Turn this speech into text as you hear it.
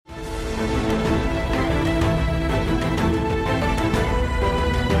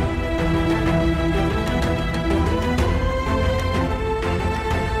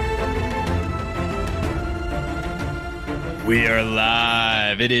We are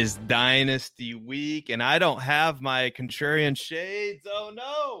live. It is Dynasty week, and I don't have my contrarian shades. Oh,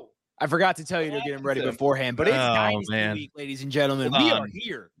 no. I forgot to tell you to get him ready beforehand, but it's Dynasty week, ladies and gentlemen. We are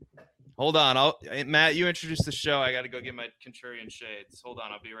here. Hold on. Matt, you introduce the show. I got to go get my contrarian shades. Hold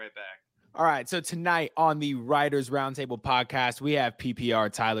on. I'll be right back. All right. So tonight on the Writers Roundtable podcast, we have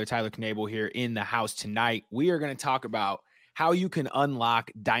PPR Tyler Knable here in the house tonight. We are going to talk about how you can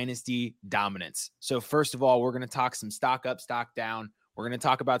unlock dynasty dominance. So first of all, we're going to talk some stock up, stock down. We're going to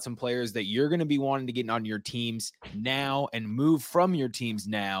talk about some players that you're going to be wanting to get on your teams now and move from your teams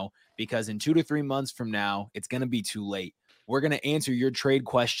now, because in 2 to 3 months from now, it's going to be too late. We're going to answer your trade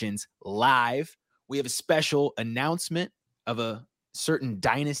questions live. We have a special announcement of a certain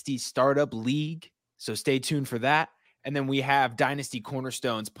dynasty startup league, so stay tuned for that. And then we have Dynasty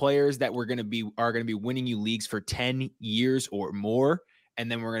Cornerstones, players that are going to be winning you leagues for 10 years or more.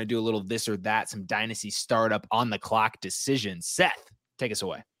 And then we're going to do a little this or that, some Dynasty startup on the clock decisions. Seth, take us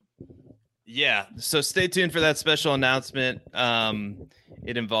away. Yeah, so stay tuned for that special announcement.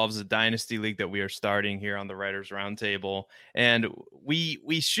 It involves a Dynasty league that we are starting here on the Writers Roundtable. And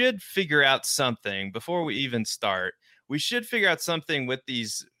we should figure out something before we even start. We should figure out something with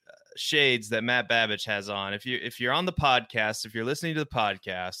these shades that Matt Babbage has on. If you're on the podcast, if you're listening to the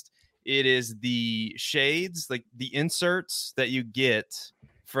podcast, it is the shades, like the inserts that you get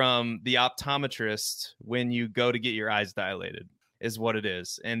from the optometrist when you go to get your eyes dilated, is what it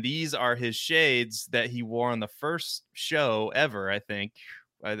is. And these are his shades that he wore on the first show ever, I think.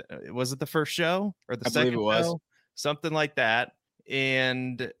 Was it the first show or the second show? Was something like that.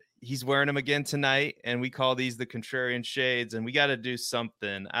 And he's wearing them again tonight, and we call these the contrarian shades, and we got to do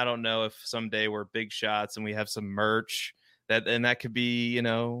something. I don't know if someday we're big shots and we have some merch that could be,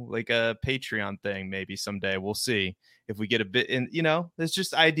 like a Patreon thing. Maybe someday we'll see if we get a bit in, there's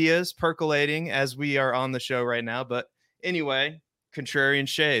just ideas percolating as we are on the show right now. But anyway, contrarian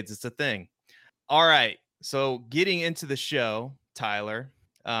shades, it's a thing. All right. So getting into the show, Tyler,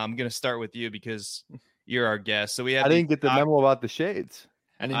 I'm going to start with you because you're our guest. So I didn't get the memo about the shades.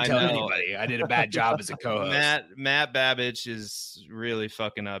 I didn't tell anybody. I did a bad job as a co-host. Matt Babbage is really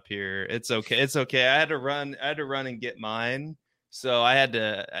fucking up here. It's okay. I had to run and get mine. So I had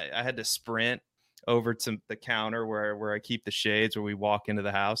to sprint over to the counter where I keep the shades, where we walk into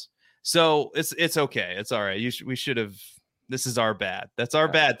the house. So it's okay. It's all right. We should have. This is our bad. That's our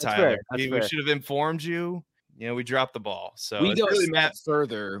bad, Tyler. We should have informed you. We dropped the ball. So we go really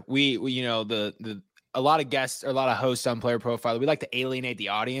further. We a lot of guests or a lot of hosts on Player Profiler, we like to alienate the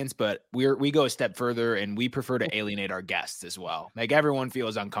audience, but we go a step further, and we prefer to alienate our guests as well. Make everyone feel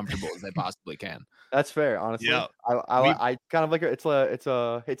as uncomfortable as they possibly can. That's fair, honestly. Yeah. I kind of like it. It's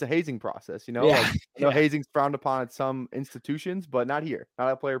a hazing process, Yeah. Hazing's frowned upon at some institutions, but not here. Not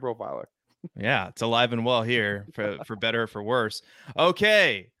at Player Profiler. Yeah, it's alive and well here, for better or for worse.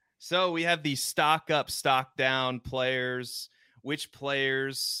 Okay, so we have these stock up, stock down players. Which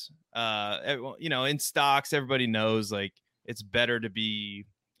players, in stocks, everybody knows, like, it's better to be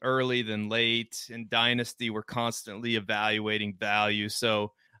early than late. In Dynasty, we're constantly evaluating value.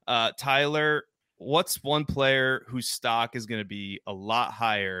 So, Tyler, what's one player whose stock is going to be a lot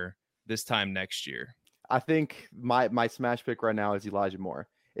higher this time next year? I think my smash pick right now is Elijah Moore.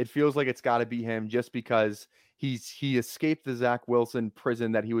 It feels like it's got to be him just because he escaped the Zach Wilson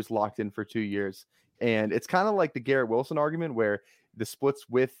prison that he was locked in for 2 years. And it's kind of like the Garrett Wilson argument, where the splits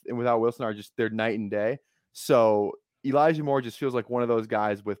with and without Wilson are just, they're night and day. So Elijah Moore just feels like one of those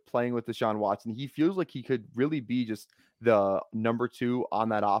guys with playing with Deshaun Watson. He feels like he could really be just the number 2 on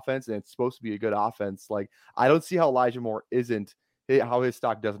that offense, and it's supposed to be a good offense. Like, I don't see how Elijah Moore how his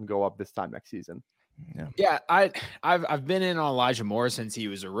stock doesn't go up this time next season. Yeah, I've been in on Elijah Moore since he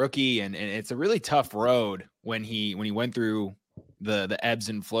was a rookie, and it's a really tough road when he went through the ebbs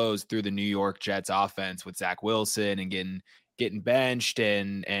and flows through the New York Jets offense with Zach Wilson and getting benched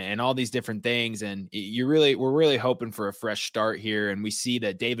and all these different things. And we're really hoping for a fresh start here. And we see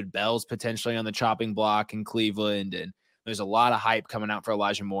that David Bell's potentially on the chopping block in Cleveland, and there's a lot of hype coming out for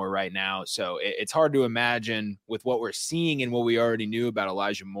Elijah Moore right now. So it's hard to imagine, with what we're seeing and what we already knew about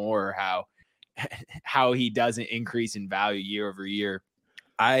Elijah Moore, how he doesn't increase in value year over year.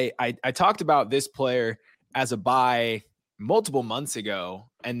 I talked about this player as a buy multiple months ago,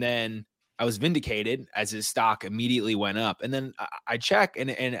 and then I was vindicated as his stock immediately went up. And then I check,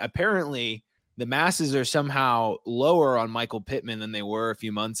 and apparently the masses are somehow lower on Michael Pittman than they were a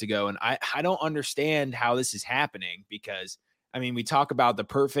few months ago. And I don't understand how this is happening, because we talk about the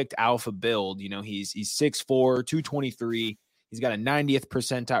perfect alpha build. He's 6'4", 223. He's got a 90th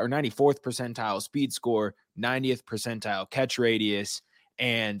percentile or 94th percentile speed score, 90th percentile catch radius.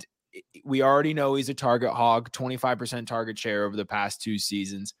 And we already know he's a target hog, 25% target share over the past 2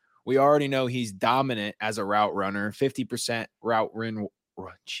 seasons. We already know he's dominant as a route runner, 50% route run.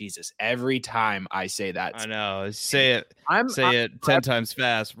 Jesus, every time I say that, I know. Say it. I'm 10 times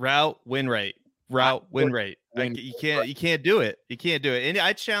fast. Route win rate. Win rate. You can't do it. You can't do it. And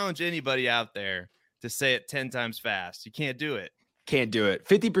I challenge anybody out there to say it 10 times fast. You can't do it. Can't do it.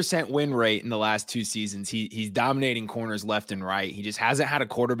 50% win rate in the last 2 seasons. He's dominating corners left and right. He just hasn't had a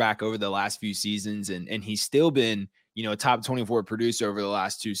quarterback over the last few seasons, and he's still been, a top 24 producer over the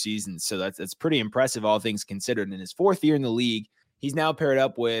last 2 seasons. So that's pretty impressive, all things considered. In his 4th year in the league, he's now paired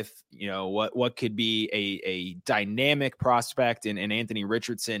up with, what could be a dynamic prospect in Anthony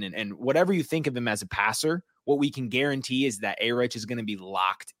Richardson, and whatever you think of him as a passer. What we can guarantee is that A-Rich is going to be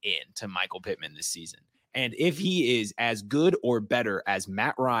locked in to Michael Pittman this season. And if he is as good or better as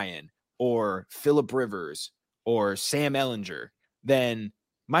Matt Ryan or Phillip Rivers or Sam Ehlinger, then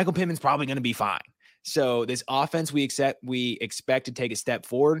Michael Pittman's probably going to be fine. So this offense we expect to take a step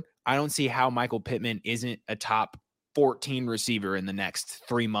forward. I don't see how Michael Pittman isn't a top 14 receiver in the next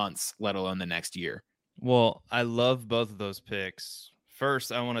 3 months, let alone the next year. Well, I love both of those picks.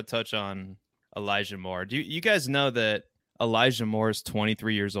 First, I want to touch on Elijah Moore. Do you guys know that Elijah Moore is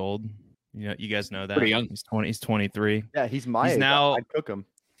 23 years old? You guys know that. Pretty young. He's 23. Yeah, he's my age. Now, I'd cook him.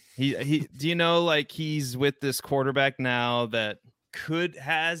 He do you know, like, he's with this quarterback now that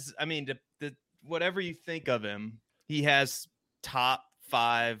whatever you think of him, he has top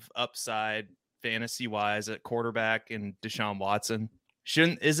 5 upside fantasy wise at quarterback and Deshaun Watson.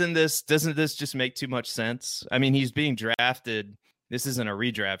 Doesn't this just make too much sense? I mean, he's being drafted. This isn't a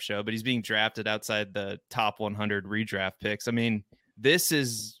redraft show, but he's being drafted outside the top 100 redraft picks. I mean, this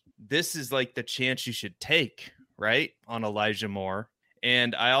is like the chance you should take, right, on Elijah Moore.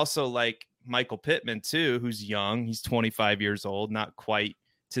 And I also like Michael Pittman too, who's young. He's 25 years old, not quite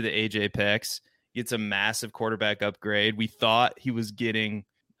to the age apex. Gets a massive quarterback upgrade. We thought he was getting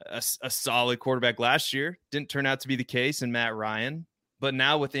a solid quarterback last year. Didn't turn out to be the case in Matt Ryan. But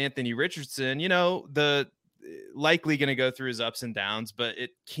now with Anthony Richardson, the likely going to go through his ups and downs, but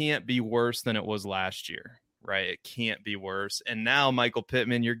it can't be worse than it was last year, right? It can't be worse. And now, Michael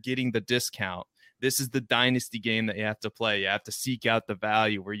Pittman, you're getting the discount. This is the dynasty game that you have to play. You have to seek out the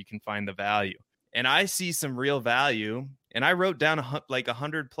value where you can find the value. And I see some real value. And I wrote down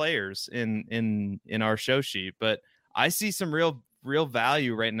 100 players in our show sheet, but I see some real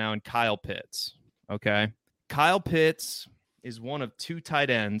value right now in Kyle Pitts. Okay. Kyle Pitts is one of 2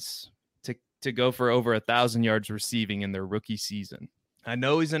 tight ends to go for over 1,000 yards receiving in their rookie season. I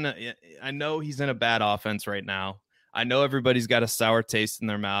know he's in a bad offense right now. I know everybody's got a sour taste in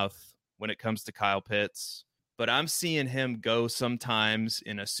their mouth when it comes to Kyle Pitts, but I'm seeing him go sometimes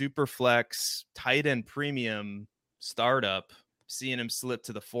in a super flex tight end premium startup, seeing him slip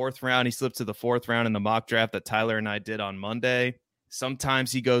to the 4th round. He slipped to the 4th round in the mock draft that Tyler and I did on Monday.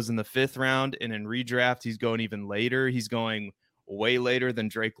 Sometimes he goes in the 5th round, and in redraft, he's going even later. He's going way later than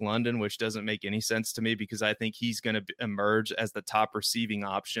Drake London, which doesn't make any sense to me because I think he's going to emerge as the top receiving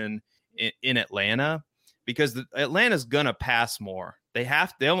option in Atlanta, because Atlanta's going to pass more.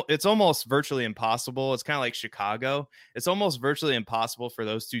 It's almost virtually impossible. It's kind of like Chicago. It's almost virtually impossible for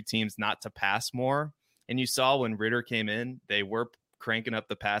those 2 teams not to pass more. And you saw when Ritter came in, they were cranking up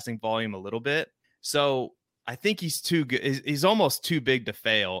the passing volume a little bit. So I think he's too good. He's almost too big to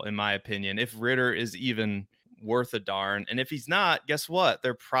fail, in my opinion, if Ritter is even worth a darn. And if he's not, guess what?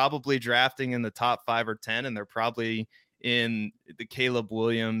 They're probably drafting in the top 5 or 10, and they're probably in the Caleb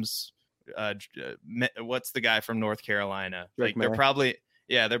Williams. What's the guy from North Carolina? They're probably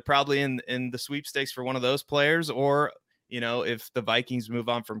in the sweepstakes for one of those players, or if the Vikings move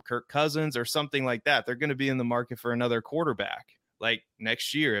on from Kirk Cousins or something like that, they're going to be in the market for another quarterback like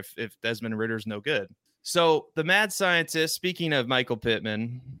next year if Desmond Ritter's no good. So the mad scientist, speaking of Michael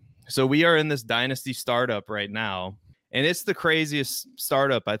Pittman, so we are in this dynasty startup right now, and it's the craziest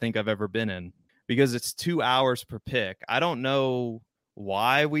startup I think I've ever been in because it's 2 hours per pick. I don't know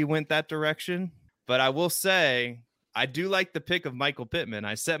why we went that direction, but I will say I do like the pick of Michael Pittman.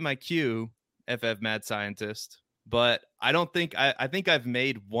 I set my cue, FF Mad Scientist, but I think I've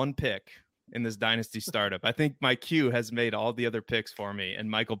made 1 pick in this dynasty startup. I think my Q has made all the other picks for me, and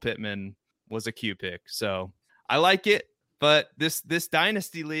Michael Pittman was a Q pick. So I like it, but this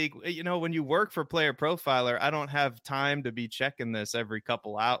dynasty league, when you work for Player Profiler, I don't have time to be checking this every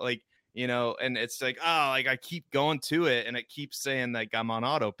couple out, and it's like, I keep going to it and it keeps saying like I'm on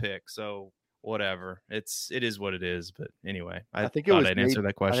auto pick. So whatever. It is what it is. But anyway, I think thought I'd answer that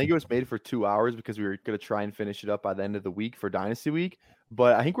I question. think it was made for 2 hours because we were going to try and finish it up by the end of the week for Dynasty Week.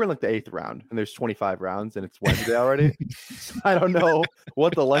 But I think we're in like the 8th round, and there's 25 rounds, and it's Wednesday already. So I don't know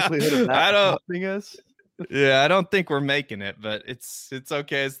what the likelihood of that happening is. Yeah, I don't think we're making it, but it's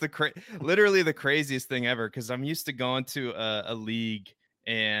okay. It's literally the craziest thing ever, because I'm used to going to a league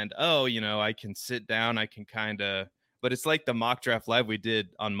and I can sit down, I can kind of, but it's like the mock draft live we did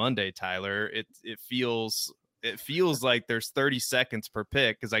on Monday, Tyler. It feels like there's 30 seconds per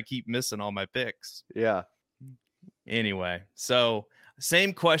pick because I keep missing all my picks. Yeah. Anyway, so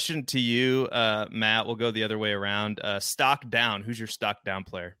same question to you, Matt. We'll go the other way around. Stock down. Who's your stock down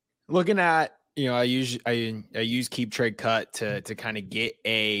player? Looking at, I use keep trade cut to kind of get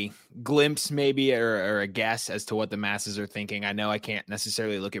a glimpse maybe or a guess as to what the masses are thinking. I know I can't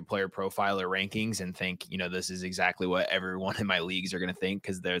necessarily look at player profile or rankings and think, this is exactly what everyone in my leagues are going to think,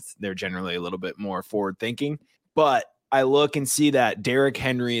 because they're generally a little bit more forward thinking. But I look and see that Derrick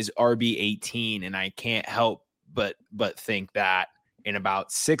Henry is RB 18, and I can't help but think that in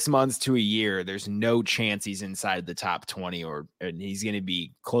about 6 months to a year, there's no chance he's inside the top 20, and he's going to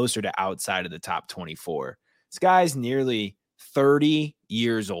be closer to outside of the top 24. This guy's nearly 30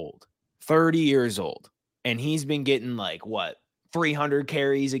 years old, and he's been getting 300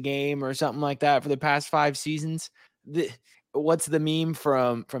 carries a game or something like that for the past 5 seasons. What's the meme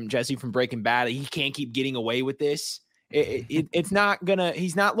from Jesse from Breaking Bad? He can't keep getting away with this. It's not gonna,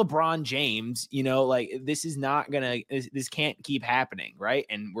 he's not LeBron James, this is not gonna, this can't keep happening. Right.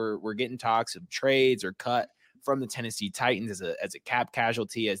 And we're getting talks of trades or cut from the Tennessee Titans as a cap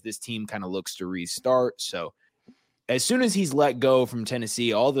casualty as this team kind of looks to restart. So as soon as he's let go from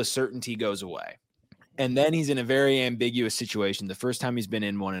Tennessee, all the certainty goes away. And then he's in a very ambiguous situation. The first time he's been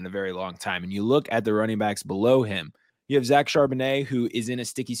in one in a very long time. And you look at the running backs below him. You have Zach Charbonnet, who is in a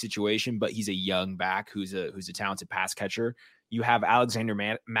sticky situation, but he's a young back who's a talented pass catcher. You have Alexander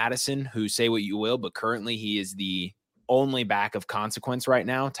Madison, who, say what you will, but currently he is the only back of consequence right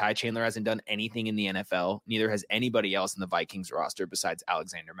now. Ty Chandler hasn't done anything in the NFL. Neither has anybody else in the Vikings roster besides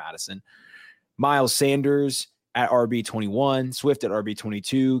Alexander Madison. Miles Sanders at RB 21, Swift at RB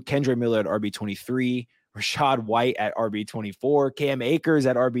 22, Kendre Miller at RB 23, Rashad White at RB 24, Cam Akers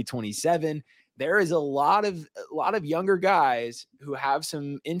at RB 27. There is a lot of younger guys who have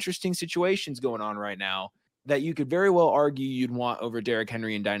some interesting situations going on right now that you could very well argue you'd want over Derrick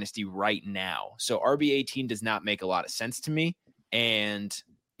Henry in Dynasty right now. So RB 18 does not make a lot of sense to me. And,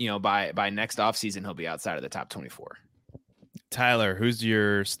 by next offseason, he'll be outside of the top 24. Tyler, who's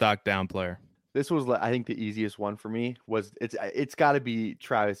your stock down player? This was, I think, the easiest one for me. It's got to be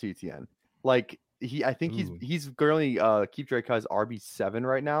Travis Etienne. He's currently keep trade cut's RB 7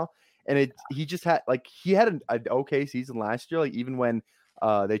 right now. And he just had an okay season last year. Even when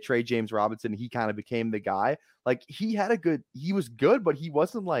they trade James Robinson, he kind of became the guy. He was good, but he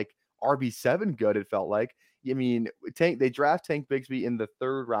wasn't RB7 good. It felt like. I mean, they draft Tank Bigsby in the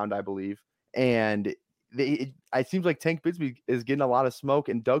 3rd round, I believe, and it seems like Tank Bigsby is getting a lot of smoke,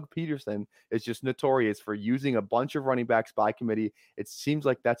 and Doug Peterson is just notorious for using a bunch of running backs by committee. It seems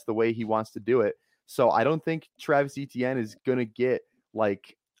like that's the way he wants to do it. So I don't think Travis Etienne is gonna get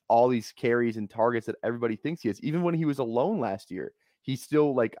all these carries and targets that everybody thinks he is. Even when he was alone last year, he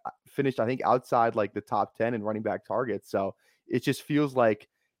still finished, I think, outside the top 10 in running back targets. So it just feels like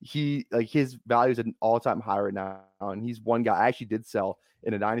his value is at an all-time high right now. And he's one guy I actually did sell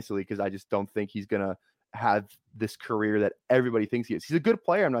in a Dynasty league because I just don't think he's going to have this career that everybody thinks he is. He's a good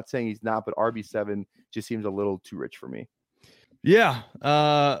player. I'm not saying he's not, but RB7 just seems a little too rich for me. Yeah.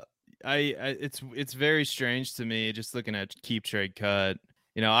 It's very strange to me just looking at keep trade cut.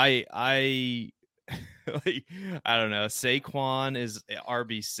 I I don't know. Saquon is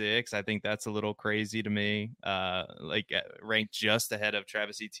RB6. I think that's a little crazy to me. Ranked just ahead of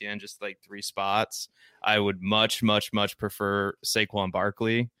Travis Etienne, just 3 spots. I would much prefer Saquon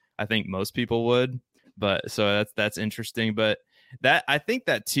Barkley. I think most people would, but so that's interesting. But I think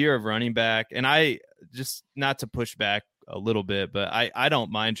that tier of running back, and I just, not to push back a little bit, but I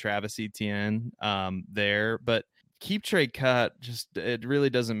don't mind Travis Etienne there, but keep trade cut, it really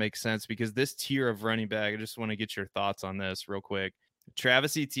doesn't make sense because this tier of running back, I just want to get your thoughts on this real quick.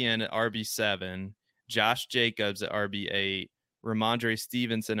 Travis Etienne at RB7, Josh Jacobs at RB8, Ramondre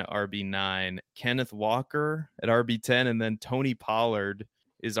Stevenson at RB9, Kenneth Walker at RB10, and then Tony Pollard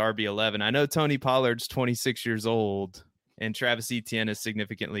is RB11. I know Tony Pollard's 26 years old and Travis Etienne is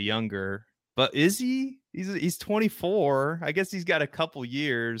significantly younger, but is he? He's 24. I guess he's got a couple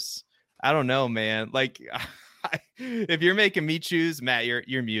years. I don't know, man. If you're making me choose, Matt,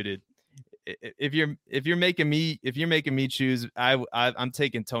 you're muted. if you're making me choose, I'm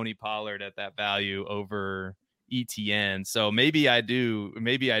taking Tony Pollard at that value over ETN. So maybe I don't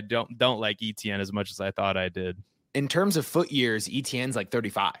like ETN as much as I thought I did. In terms of foot years, ETN's like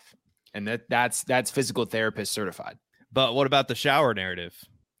 35, and that's physical therapist certified. But what about the shower narrative?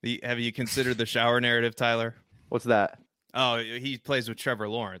 Have you considered the shower narrative, Tyler? What's that? Oh, he plays with Trevor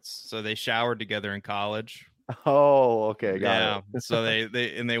Lawrence, so they showered together in college. Oh, okay, got it. So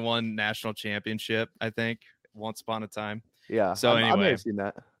they won national championship, I think, once upon a time. Yeah. So anyway, I may have seen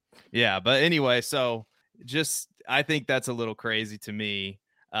that. Yeah, but anyway, so I think that's a little crazy to me.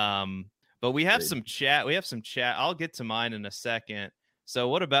 But we have some chat. I'll get to mine in a second. So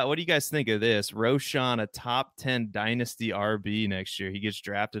what do you guys think of this? Roschon, a top 10 dynasty RB next year. He gets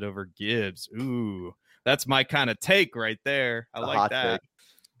drafted over Gibbs. Ooh, that's my kind of take right there. I like that. Take.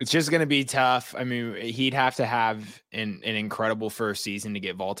 It's just going to be tough. I mean, he'd have to have an incredible first season to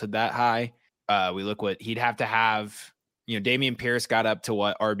get vaulted that high. We look what he'd have to have. Dameon Pierce got up to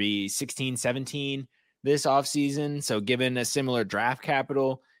what, RB 16, 17 this offseason. So given a similar draft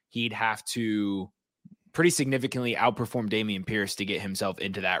capital, he'd have to pretty significantly outperform Dameon Pierce to get himself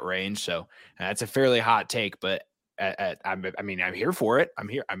into that range. So that's a fairly hot take, but I'm here for it.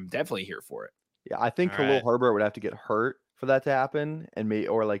 I'm definitely here for it. Yeah, I think Khalil Herbert would have to get hurt for that to happen,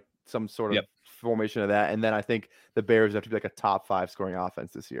 or like some sort of formation of that. And then I think the Bears have to be like a top 5 scoring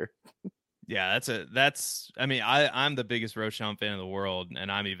offense this year. Yeah, I'm the biggest Roschon fan in the world,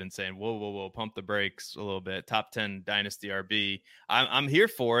 and I'm even saying, whoa, pump the brakes a little bit. Top 10 dynasty RB. I'm here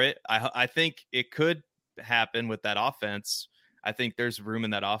for it. I think it could happen with that offense. I think there's room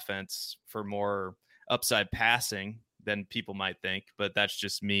in that offense for more upside passing than people might think, but that's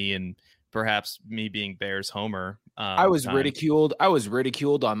just me and perhaps me being Bears homer. I was ridiculed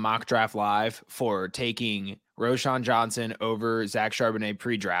on Mock Draft Live for taking Roschon Johnson over Zach Charbonnet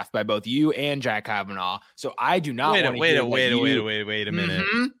pre-draft by both you and Jack Kavanaugh. So I do not want to wait a minute. Wait a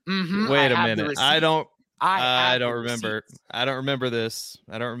minute. I don't remember. I don't remember this.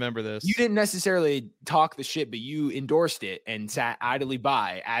 You didn't necessarily talk the shit, but you endorsed it and sat idly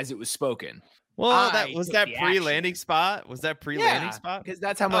by as it was spoken. Well, was that pre-landing spot? Was that pre-landing spot? Because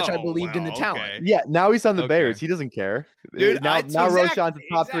that's how much I believed in the talent. Okay. Yeah, now he's on the Bears. He doesn't care. Dude, now Roschon's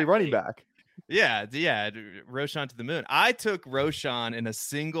a top 3 running back. Yeah, Roschon to the moon. I took Roschon in a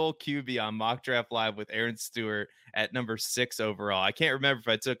single QB on Mock Draft Live with Aaron Stewart at number 6 overall. I can't remember if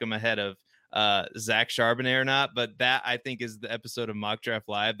I took him ahead of Zach Charbonnet or not, but that I think is the episode of Mock Draft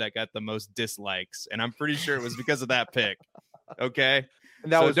Live that got the most dislikes, and I'm pretty sure it was because of that pick. Okay.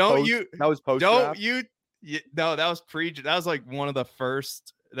 And that was post. No, that was pre. That was like one of the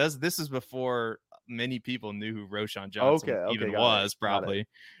first. This is before many people knew who Roschon Johnson even was, probably.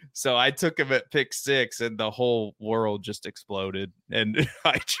 So I took him at pick 6, and the whole world just exploded. And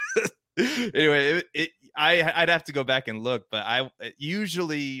anyway, I'd have to go back and look, but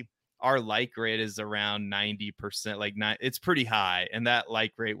usually our like rate is around 90%. It's pretty high, and that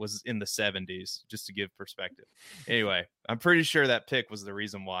like rate was in the 70s, just to give perspective. Anyway, I'm pretty sure that pick was the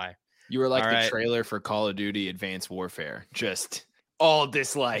reason why. You were like the trailer for Call of Duty Advanced Warfare, just all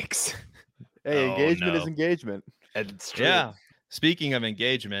dislikes. Hey, engagement is engagement. It's true. Yeah. Speaking of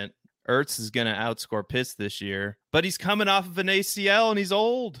engagement, Ertz is going to outscore Pitts this year, but he's coming off of an ACL and he's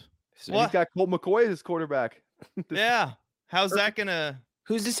old. So he's got Colt McCoy as quarterback. Yeah. How's that going to...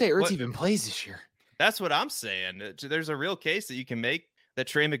 Who's to say Ertz even plays this year? That's what I'm saying. There's a real case that you can make that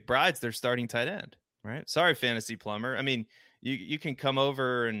Trey McBride's their starting tight end, right? Sorry, Fantasy Plumber. I mean, you can come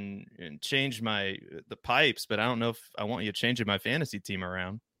over and change the pipes, but I don't know if I want you changing my fantasy team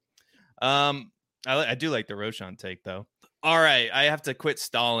around. I do like the Roschon take, though. All right, I have to quit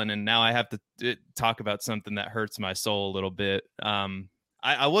stalling, and now I have to talk about something that hurts my soul a little bit.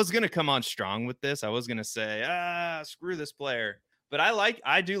 I was going to come on strong with this. I was going to say, screw this player. But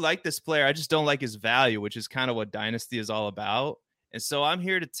I do like this player. I just don't like his value, which is kind of what Dynasty is all about. And so I'm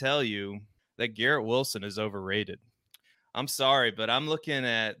here to tell you that Garrett Wilson is overrated. I'm sorry, but I'm looking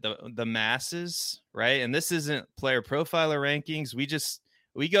at the masses, right? And this isn't player profiler rankings.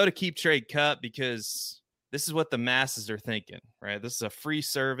 We go to Keep Trade Cut because this is what the masses are thinking, right? This is a free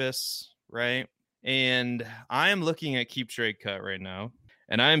service, right? And I am looking at Keep Trade Cut right now,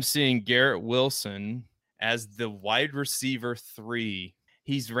 and I am seeing Garrett Wilson as the wide receiver 3.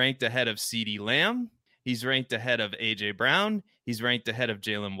 He's ranked ahead of CeeDee Lamb. He's ranked ahead of A.J. Brown. He's ranked ahead of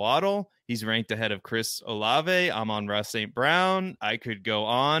Jalen Waddle. He's ranked ahead of Chris Olave. I'm on Russ St. Brown. I could go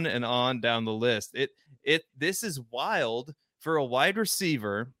on and on down the list. This is wild for a wide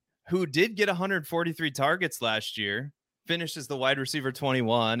receiver who did get 143 targets last year, finished as the wide receiver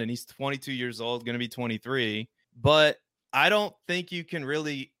 21, and he's 22 years old, going to be 23. But I don't think you can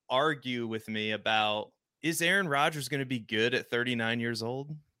really argue with me about, is Aaron Rodgers going to be good at 39 years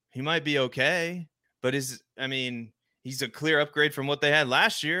old? He might be okay, but he's a clear upgrade from what they had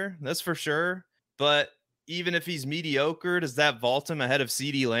last year. That's for sure. But even if he's mediocre, does that vault him ahead of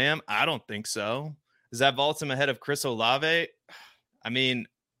CeeDee Lamb? I don't think so. Does that vault him ahead of Chris Olave? I mean,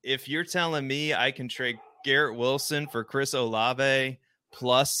 if you're telling me I can trade Garrett Wilson for Chris Olave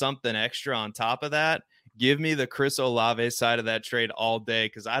plus something extra on top of that, give me the Chris Olave side of that trade all day,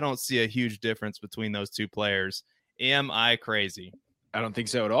 because I don't see a huge difference between those two players. Am I crazy? I don't think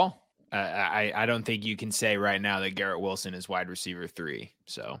so at all. I don't think you can say right now that Garrett Wilson is wide receiver 3.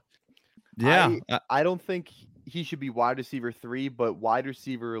 So, yeah, I don't think he should be wide receiver 3, but wide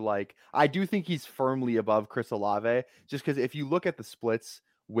receiver, like, I do think he's firmly above Chris Olave, just because if you look at the splits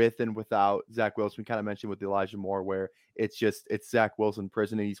with and without Zach Wilson, we kind of mentioned with Elijah Moore, where it's Zach Wilson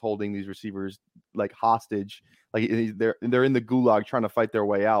prison and he's holding these receivers like hostage, like they're in the gulag trying to fight their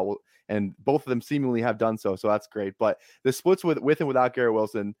way out, and both of them seemingly have done so. So that's great. But the splits with and without Garrett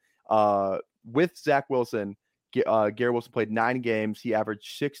Wilson, with Zach Wilson, Garrett Wilson played 9 games. He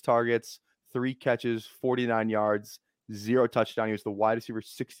averaged 6 targets, 3 catches, 49 yards, 0 touchdown. He was the wide receiver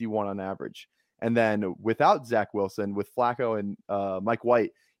 61 on average. And then without Zach Wilson, with Flacco and Mike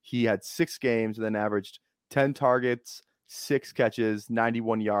White, he had 6 games and then averaged 10 targets, 6 catches,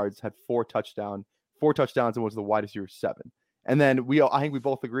 91 yards, had 4 touchdowns, and was the wide receiver 7. And then I think we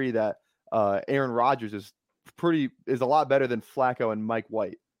both agree that Aaron Rodgers is a lot better than Flacco and Mike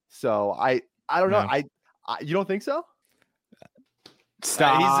White. So I don't know. I you don't think so?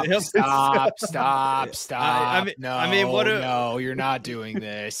 Stop! No, you're not doing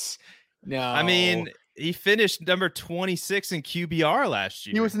this. No, I mean, he finished number 26 in QBR last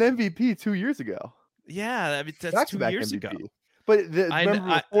year. He was an MVP 2 years ago. Yeah, I mean, that's 2 years ago. But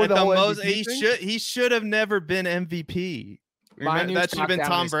he should have never been MVP. That should have been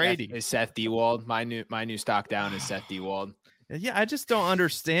Tom Brady. Is Seth Ewald. My new stock down is Seth Ewald. Yeah, I just don't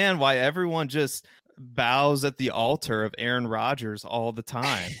understand why everyone just bows at the altar of Aaron Rodgers all the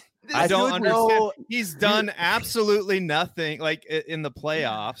time. I don't understand. He's done absolutely nothing, like in the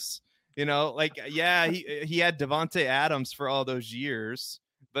playoffs. You know, like, yeah, he had Devontae Adams for all those years,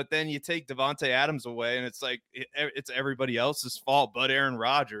 but then you take Devontae Adams away and it's like it's everybody else's fault but Aaron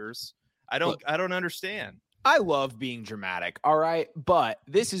Rodgers. I don't understand. I love being dramatic, all right? But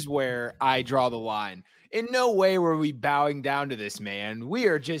this is where I draw the line. In no way were we bowing down to this man. We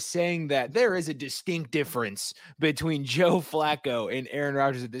are just saying that there is a distinct difference between Joe Flacco and Aaron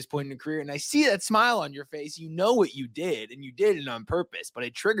Rodgers at this point in the career. And I see that smile on your face. You know what you did, and you did it on purpose, but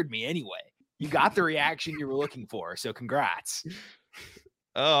it triggered me anyway. You got the reaction you were looking for, so congrats.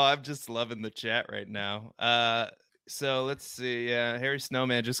 Oh, I'm just loving the chat right now. So let's see. Harry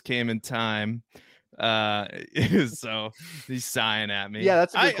Snowman just came in time. So he's sighing at me. Yeah,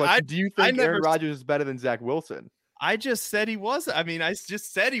 that's a good question. Do you think Aaron Rodgers is better than Zach Wilson? I just said he was. I mean, I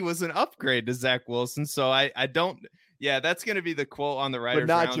just said he was an upgrade to Zach Wilson. So I don't. Yeah, that's going to be the quote on the writers'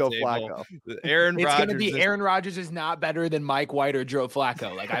 but not round Joe table. Flacco. It's going to be Aaron Rodgers is not better than Mike White or Joe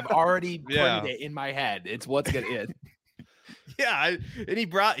Flacco. Like, I've already printed it in my head. It's what's going to. Yeah, and he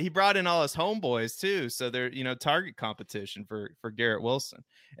brought in all his homeboys too, so they're target competition for Garrett Wilson.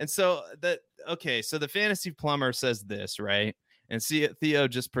 And so so the fantasy plumber says this, right? And see, Theo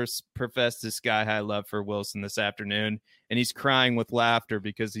just professed his sky high love for Wilson this afternoon, and he's crying with laughter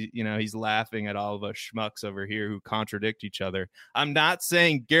because he's laughing at all of us schmucks over here who contradict each other. I'm not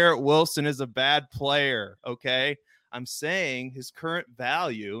saying Garrett Wilson is a bad player, okay? I'm saying his current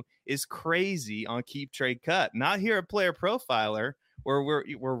value is crazy on Keep Trade Cut. Not here at Player Profiler, where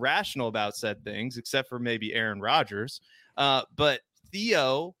we're rational about said things, except for maybe Aaron Rodgers. But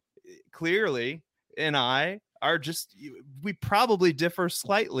Theo clearly and I are we probably differ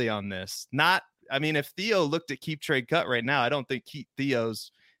slightly on this. If Theo looked at Keep Trade Cut right now, I don't think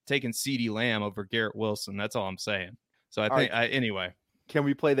Theo's taking CeeDee Lamb over Garrett Wilson. That's all I'm saying. So anyway. Can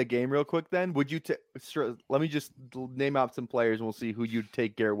we play the game real quick then? Would you let me just name out some players and we'll see who you'd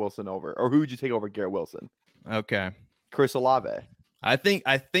take Garrett Wilson over, or who would you take over Garrett Wilson? Okay. Chris Olave. I think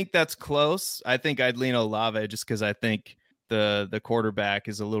that's close. I think I'd lean Olave just because I think the quarterback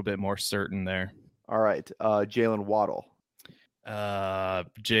is a little bit more certain there. All right. Jalen Waddle.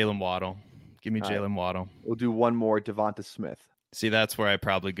 Jalen Waddle. Give me Jalen Waddle. We'll do one more. Devonta Smith. See, that's where I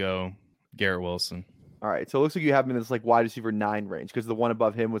probably go Garrett Wilson. All right, so it looks like you have him in this like wide receiver 9 range, because the one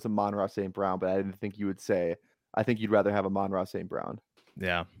above him was Amon-Ra St. Brown, but I didn't think you would say. I think you'd rather have Amon-Ra St. Brown.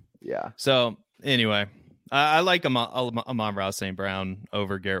 Yeah. Yeah. So anyway, I like Amon-Ra St. Brown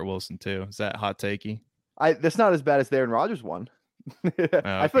over Garrett Wilson too. Is that hot takey? That's not as bad as the Aaron Rodgers one. Okay.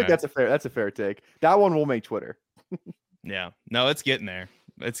 I feel like that's a fair take. That one will make Twitter. Yeah. No, it's getting there.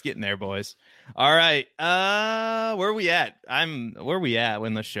 It's getting there, boys. All right. Where we at? Where we at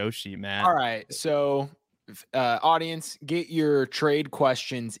when the show sheet, Matt? All right. So, audience, get your trade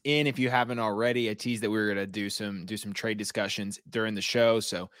questions in if you haven't already. I teased that we were gonna do some trade discussions during the show.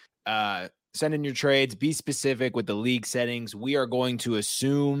 So, send in your trades. Be specific with the league settings. We are going to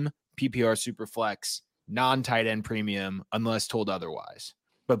assume PPR Superflex non-tight end premium unless told otherwise.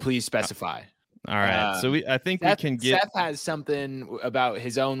 But please specify. All right. So I think we can get. Seth has something about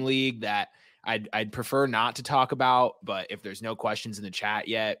his own league that I'd prefer not to talk about, but if there's no questions in the chat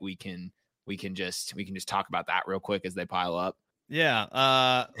yet, we can just talk about that real quick as they pile up.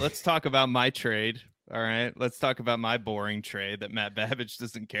 Yeah. Let's talk about my trade. All right. Let's talk about my boring trade that Matt Babbage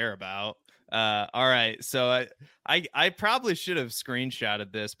doesn't care about. All right. So I probably should have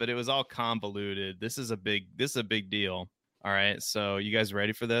screenshotted this, but it was all convoluted. This is a big deal. All right. So you guys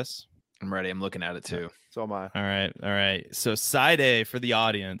ready for this? I'm ready. I'm looking at it too. So am I. All right. So side A for the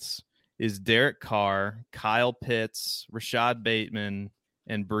audience is Derek Carr, Kyle Pitts, Rashad Bateman,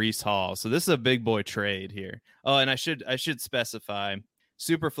 and Breece Hall. So this is a big boy trade here. Oh, and I should specify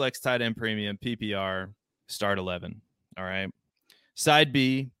Superflex tight end premium PPR start 11. All right. Side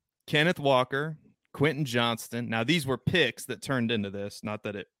B, Kenneth Walker, Quentin Johnston. Now these were picks that turned into this. Not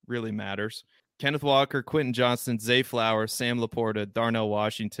that it really matters. Kenneth Walker, Quentin Johnston, Zay Flowers, Sam Laporta, Darnell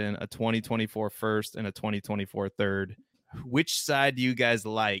Washington, a 2024 first and a 2024 third. Which side do you guys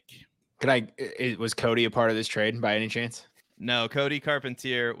like? Was Cody a part of this trade by any chance? No, Cody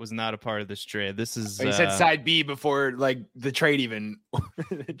Carpentier was not a part of this trade. This is he said side B before the trade even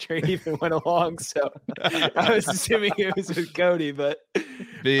went along. So I was assuming it was with Cody, but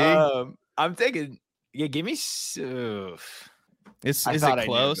B. I'm taking give me Is it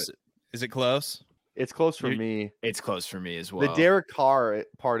close? Is it close? It's close for me. It's close for me as well. The Derek Carr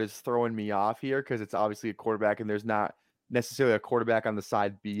part is throwing me off here because it's obviously a quarterback, and there's not necessarily a quarterback on the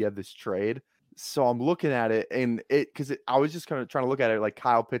side B of this trade. So I'm looking at it, and I was just kind of trying to look at it like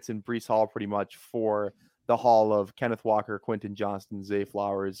Kyle Pitts and Breece Hall pretty much for the haul of Kenneth Walker, Quentin Johnston, Zay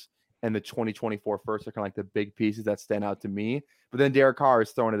Flowers, and the 2024 first are kind of like the big pieces that stand out to me. But then Derek Carr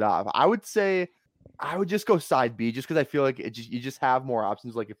is throwing it off. I would say I would just go side B just because I feel like you just have more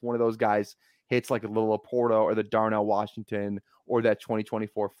options. Like if one of those guys hits like a little Laporta or the Darnell Washington or that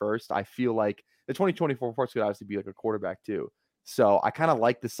 2024 first, I feel like the 2024 first could obviously be like a quarterback too. So I kind of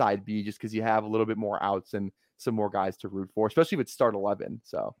like the side B just because you have a little bit more outs and some more guys to root for, especially if it's start 11.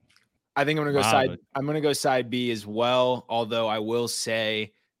 So I think I'm going to go side B as well. Although I will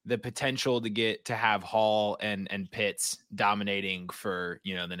say the potential to have Hall and Pitts dominating for,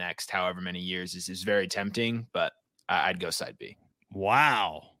 the next however many years is very tempting, but I'd go side B.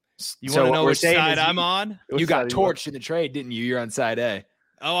 Wow. You want to know which side I'm on? You got torched in the trade, didn't you? You're on side A.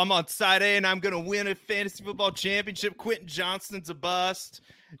 Oh, I'm on side A, and I'm going to win a fantasy football championship. Quentin Johnston's a bust.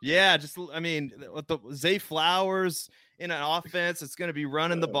 Yeah, with the Zay Flowers in an offense, it's going to be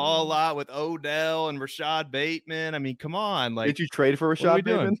running the ball a lot with Odell and Rashad Bateman. I mean, come on. Like, did you trade for Rashad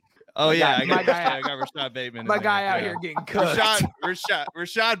Bateman? Oh, yeah. I got Rashad Bateman. My guy out here getting cooked.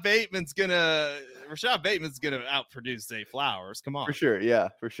 Rashad Bateman's going to outproduce Zay Flowers. Come on. For sure. Yeah,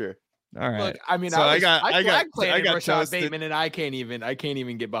 for sure. All right. Look, I mean, so I got Rashad toasted. Bateman, and I can't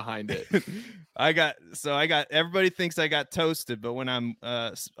even get behind it. I got everybody thinks I got toasted, but when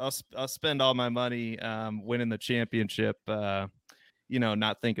I'll spend all my money winning the championship,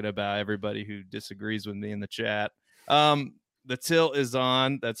 not thinking about everybody who disagrees with me in the chat. The tilt is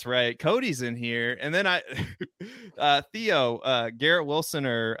on. That's right. Cody's in here, and then Theo, Garrett Wilson,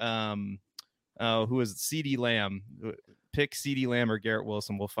 or who is CeeDee Lamb? Pick CeeDee Lamb or Garrett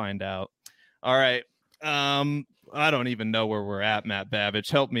Wilson. We'll find out. All right. I don't even know where we're at, Matt Babbage.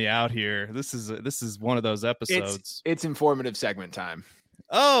 Help me out here. This is one of those episodes. It's informative segment time.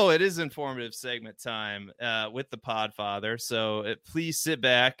 Oh, it is informative segment time with the Podfather. So please sit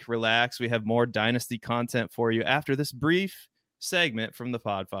back, relax. We have more Dynasty content for you after this brief segment from the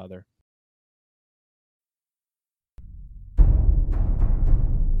Podfather.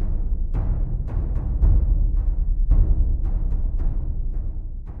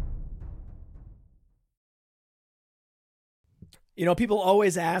 People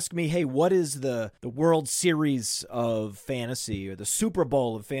always ask me, hey, what is the World Series of fantasy or the Super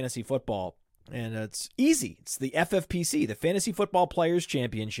Bowl of fantasy football? And it's easy. It's the FFPC, the Fantasy Football Players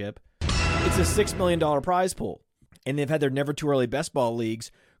Championship. It's a $6 million prize pool. And they've had their Never Too Early Best Ball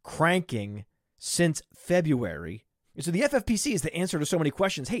leagues cranking since February. And so the FFPC is the answer to so many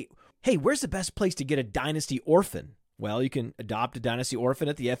questions. Hey, where's the best place to get a Dynasty Orphan? Well, you can adopt a Dynasty Orphan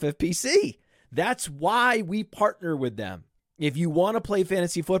at the FFPC. That's why we partner with them. If you want to play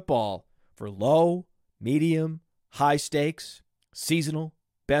fantasy football for low, medium, high stakes, seasonal,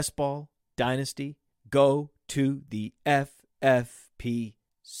 best ball, Dynasty, go to the FFPC.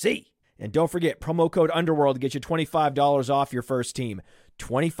 And don't forget, promo code Underworld to get you $25 off your first team.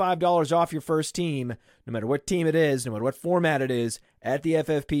 $25 off your first team, no matter what team it is, no matter what format it is, at the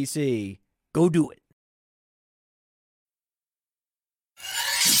FFPC. Go do it.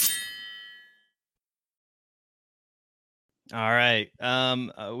 All right.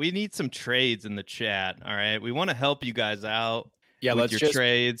 We need some trades in the chat. All right. We want to help you guys out. Yeah, with let's your just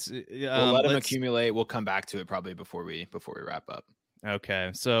trades. We'll let them accumulate. We'll come back to it probably before we wrap up. Okay,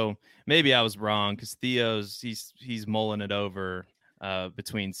 so maybe I was wrong because Theo's he's mulling it over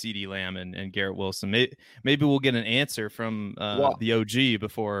between CeeDee Lamb and Garrett Wilson. Maybe we'll get an answer from the OG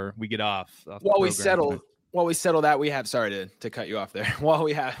before we get off while we settle that, we have to cut you off there. While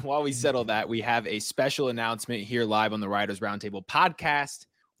we settle that, we have a special announcement here live on the Writers Roundtable podcast.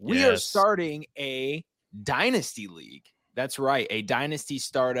 We are starting a Dynasty League. That's right, a Dynasty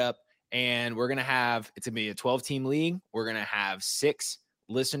startup. And we're going to it's going to be a 12-team league. We're going to have 6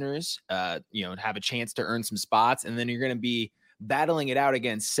 listeners, have a chance to earn some spots. And then you're going to be battling it out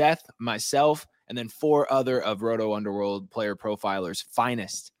against Seth, myself, and then 4 other of Roto Underworld Player Profiler's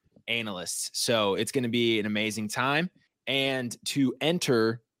finest analysts. So it's going to be an amazing time. And to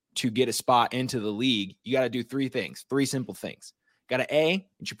enter, to get a spot into the league, you got to do 3 simple things. Got to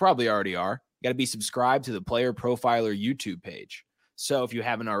which you probably already are, got to be subscribed to the Player Profiler YouTube page. So if you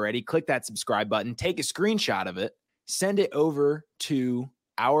haven't already, click that subscribe button, take a screenshot of it, send it over to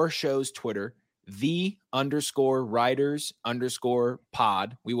our show's Twitter,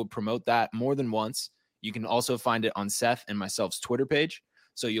 _writers_pod. We will promote that more than once. You can also find it on Seth and myself's Twitter page.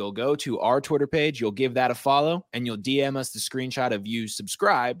 So you'll go to our Twitter page, you'll give that a follow, and you'll DM us the screenshot of you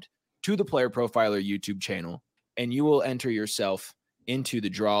subscribed to the Player Profiler YouTube channel, and you will enter yourself into the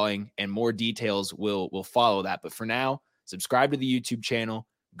drawing, and more details will follow that. But for now, subscribe to the YouTube channel,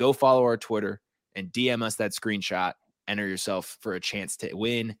 go follow our Twitter, and DM us that screenshot. Enter yourself for a chance to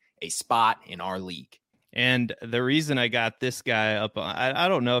win a spot in our league. And the reason I got this guy up, I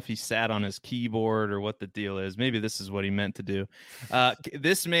don't know if he sat on his keyboard or what the deal is. Maybe this is what he meant to do.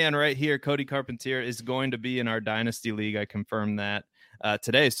 This man right here, Cody Carpentier, is going to be in our Dynasty League. I confirmed that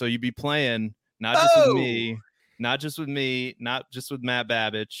today. So you'll be playing not just with me, not just with Matt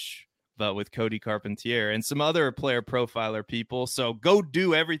Babich, but with Cody Carpentier and some other Player Profiler people. So go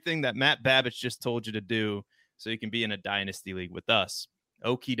do everything that Matt Babich just told you to do so you can be in a Dynasty League with us.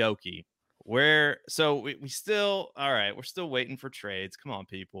 Okie dokie. We're still waiting for trades. Come on,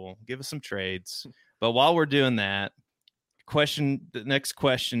 people. Give us some trades. But while we're doing that, the next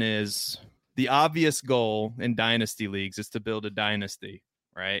question is, the obvious goal in Dynasty Leagues is to build a dynasty,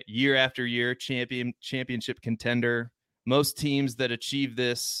 right? Year after year, championship contender. Most teams that achieve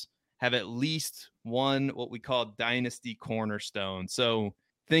this have at least one what we call dynasty cornerstone. So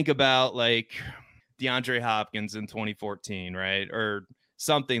think about like DeAndre Hopkins in 2014, right? Or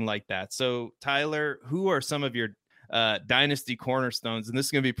something like that. So Tyler, who are some of your dynasty cornerstones? And this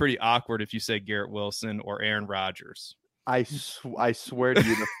is going to be pretty awkward if you say Garrett Wilson or Aaron Rodgers. I swear to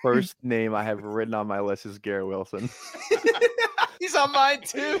you, the first name I have written on my list is Garrett Wilson. He's on mine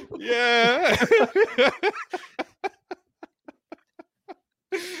too. Yeah.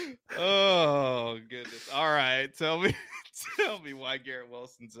 Oh goodness! All right, tell me why Garrett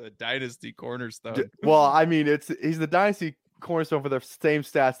Wilson's a dynasty cornerstone. Well, I mean, he's the dynasty cornerstone for the same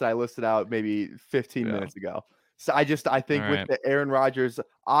stats that I listed out maybe 15 minutes ago. So I think with the Aaron Rodgers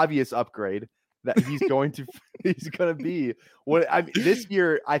obvious upgrade that he's going to be this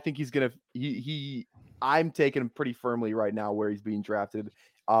year. I think he's gonna I'm taking him pretty firmly right now where he's being drafted,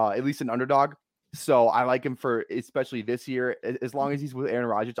 at least an underdog. So I like him for especially this year, as long as he's with Aaron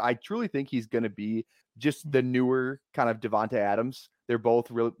Rodgers. I truly think he's going to be just the newer kind of Devontae Adams. They're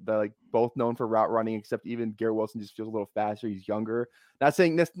both both known for route running, except even Garrett Wilson just feels a little faster. He's younger. Not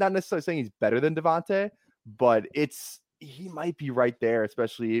necessarily saying he's better than Devontae, but he might be right there,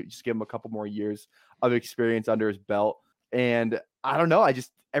 especially just give him a couple more years of experience under his belt. And I don't know.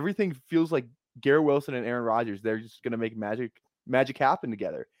 Everything feels like Garrett Wilson and Aaron Rodgers, they're just going to make magic happen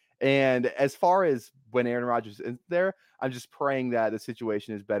together. And as far as when Aaron Rodgers is there, I'm just praying that the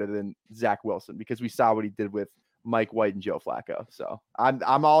situation is better than Zach Wilson, because we saw what he did with Mike White and Joe Flacco. So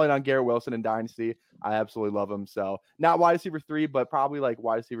I'm all in on Garrett Wilson in Dynasty. I absolutely love him. So not wide receiver 3, but probably like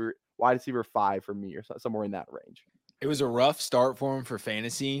wide receiver 5 for me, or somewhere in that range. It was a rough start for him for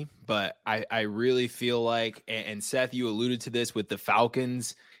fantasy, but I really feel like, and Seth, you alluded to this with the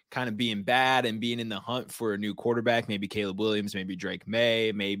Falcons kind of being bad and being in the hunt for a new quarterback, maybe Caleb Williams, maybe Drake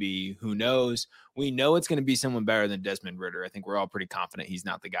May, maybe who knows. We know it's going to be someone better than Desmond Ridder. I think we're all pretty confident he's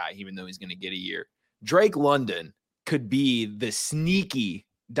not the guy, even though he's going to get a year. Drake London could be the sneaky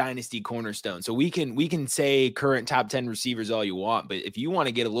Dynasty Cornerstone. So we can say current top 10 receivers all you want, but if you want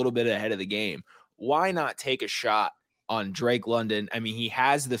to get a little bit ahead of the game, why not take a shot on Drake London? I mean, he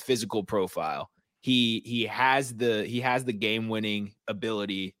has the physical profile. He has the game-winning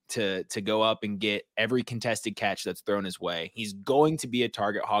ability to go up and get every contested catch that's thrown his way. He's going to be a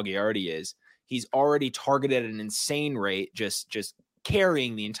target hog. He already is. He's already targeted at an insane rate, just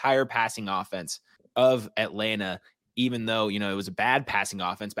carrying the entire passing offense of Atlanta, even though, it was a bad passing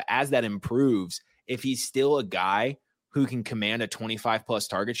offense. But as that improves, if he's still a guy who can command a 25+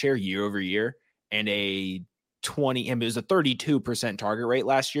 target share year over year and it was a 32% target rate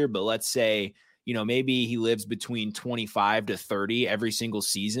last year, but let's say, maybe he lives between 25 to 30 every single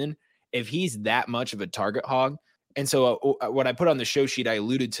season. If he's that much of a target hog. And so what I put on the show sheet, I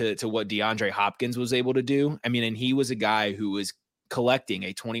alluded to what DeAndre Hopkins was able to do. I mean, and he was a guy who was collecting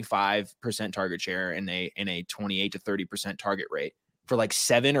a 25% target share and a 28 to 30% target rate for like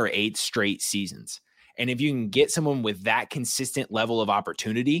 7 or 8 straight seasons. And if you can get someone with that consistent level of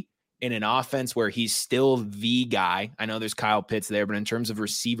opportunity in an offense where he's still the guy, I know there's Kyle Pitts there, but in terms of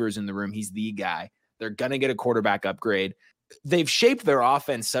receivers in the room, he's the guy. They're going to get a quarterback upgrade. They've shaped their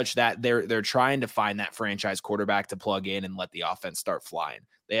offense such that they're trying to find that franchise quarterback to plug in and let the offense start flying.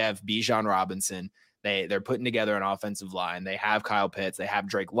 They have Bijan Robinson. They're putting together an offensive line. They have Kyle Pitts. They have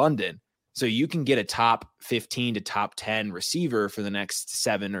Drake London. So you can get a top 15 to top 10 receiver for the next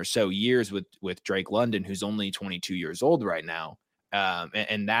 7 or so years with Drake London, who's only 22 years old right now.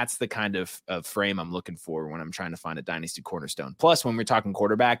 And that's the kind of frame I'm looking for when I'm trying to find a dynasty cornerstone. Plus, when we're talking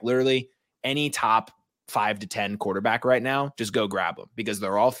quarterback, literally any top 5 to 10 quarterback right now, just go grab them because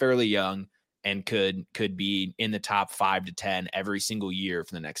they're all fairly young and could be in the top 5 to 10 every single year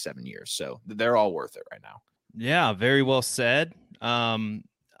for the next 7 years. So they're all worth it right now. Yeah, very well said. I'm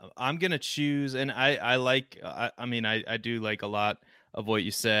going to choose, and I do like a lot of what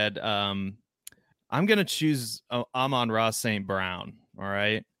you said. I'm going to choose Amon-Ra St. Brown. All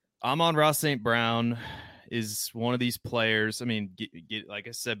right. Amon-Ra St. Brown is one of these players. I mean, like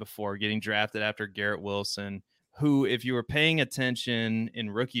I said before, getting drafted after Garrett Wilson, who, if you were paying attention in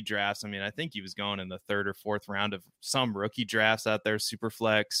rookie drafts, I mean, I think he was going in the 3rd or 4th round of some rookie drafts out there,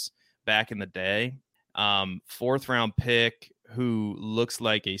 Superflex back in the day. 4th round pick who looks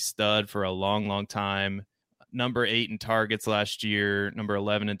like a stud for a long, long time. Number 8 in targets last year, number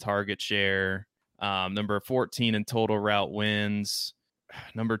 11 in target share, number 14 in total route wins,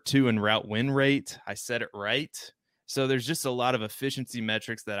 number 2 in route win rate. I said it right. So there's just a lot of efficiency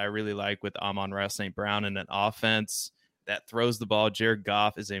metrics that I really like with Amon-Ra St. Brown in an offense that throws the ball. Jared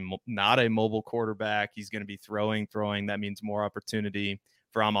Goff is not a mobile quarterback. He's going to be throwing. That means more opportunity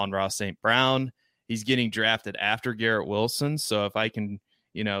for Amon-Ra St. Brown. He's getting drafted after Garrett Wilson. So if I can,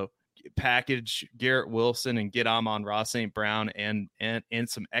 package Garrett Wilson and get Amon-Ra St. Brown and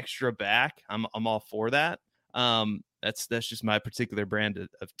some extra back, I'm all for that. That's just my particular brand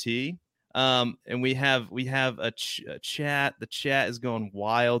of tea. And we have a chat. The chat is going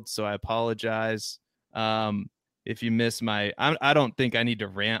wild, so I apologize. If you miss I don't think I need to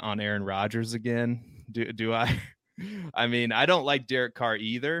rant on Aaron Rodgers again. Do I? I mean, I don't like Derek Carr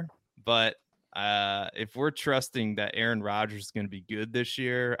either, but if we're trusting that Aaron Rodgers is going to be good this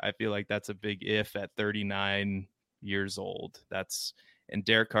year, I feel like that's a big if at 39 years old. And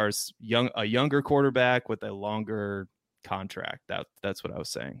Derek Carr's a younger quarterback with a longer contract. That's what I was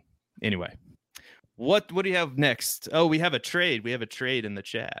saying. Anyway, what do you have next? Oh, we have a trade. We have a trade in the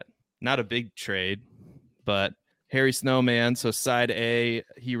chat. Not a big trade, but Harry Snowman. So side A,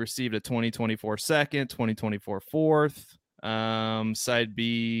 he received a 2024 second, 2024 fourth. Side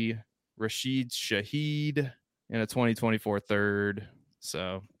B, Rashid Shaheed and a 2024 third.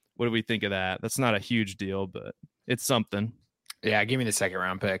 So what do we think of that? That's not a huge deal, but it's something. Yeah, give me the 2nd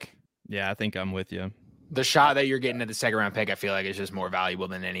round pick. Yeah, I think I'm with you. The shot that you're getting at the 2nd round pick, I feel like is just more valuable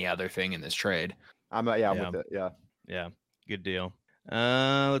than any other thing in this trade. I'm with it. Yeah, good deal.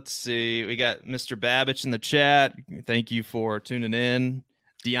 Let's see. We got Mr. Babbage in the chat. Thank you for tuning in.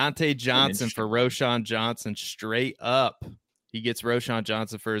 Deontay Johnson for Roschon Johnson, straight up. He gets Roschon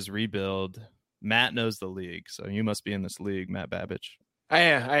Johnson for his rebuild. Matt knows the league, so you must be in this league, Matt Babbage. I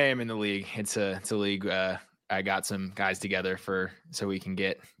am in the league. It's a league. I got some guys together so we can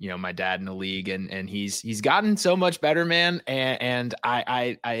get my dad in the league, and he's gotten so much better, man. And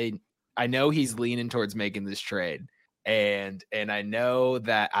I know he's leaning towards making this trade, and I know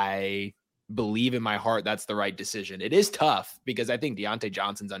that I believe in my heart that's the right decision. It is tough because I think Deontay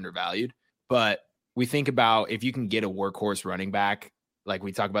Johnson's undervalued, but we think about if you can get a workhorse running back, like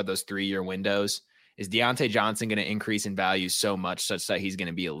we talk about those 3-year windows. is Deontay Johnson going to increase in value so much such that he's going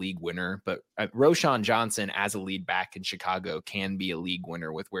to be a league winner? But Roschon Johnson as a lead back in Chicago can be a league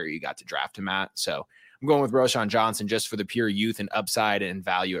winner with where you got to draft him at. So I'm going with Roschon Johnson just for the pure youth and upside and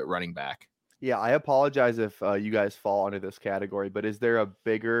value at running back. Yeah, I apologize if you guys fall under this category, but is there a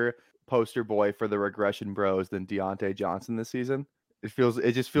bigger poster boy for the regression bros than Deontay Johnson this season?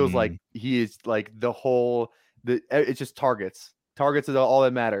 It just feels like he is like it's just targets. Targets is all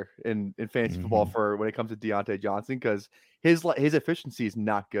that matter in fantasy football for when it comes to Deontay Johnson, because his efficiency is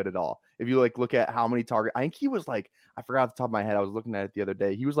not good at all. If you look at how many targets, I think he was I forgot off the top of my head. I was looking at it the other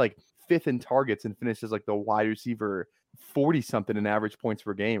day. He was 5th in targets and finishes the wide receiver 40 something in average points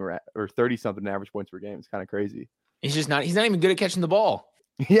per game or 30 something in average points per game. It's kind of crazy. He's not even good at catching the ball.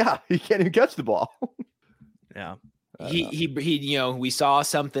 Yeah, he can't even catch the ball. Yeah. He we saw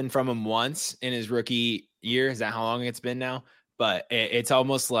something from him once in his rookie year. Is that how long it's been now? But it's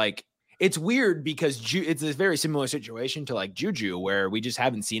almost like it's weird because it's a very similar situation to Juju, where we just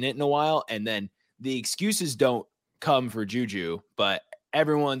haven't seen it in a while. And then the excuses don't come for Juju, but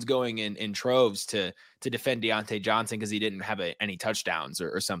everyone's going in troves to defend Deontay Johnson because he didn't have any touchdowns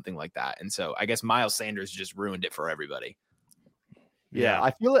or something like that. And so I guess Miles Sanders just ruined it for everybody. Yeah,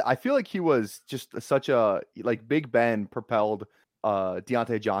 I feel like he was just such a Big Ben propelled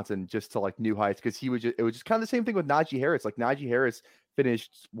Deontay Johnson just to new heights, because it was just kind of the same thing with Najee Harris. Najee Harris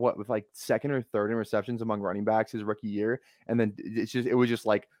finished with 2nd or 3rd in receptions among running backs his rookie year, and then it was just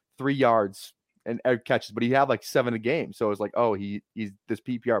 3 yards and catches, but he had 7 a game. So it was oh, he's this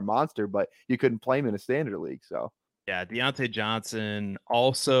PPR monster, but you couldn't play him in a standard league. So yeah, Deontay Johnson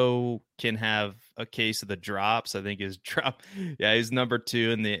also can have a case of the drops. I think his drop, he's number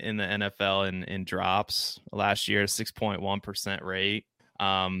 2 in the NFL in drops last year, 6.1% rate.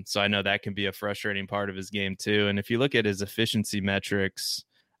 So I know that can be a frustrating part of his game too. And if you look at his efficiency metrics,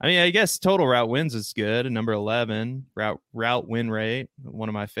 I mean, I guess total route wins is good. Number 11, route win rate, one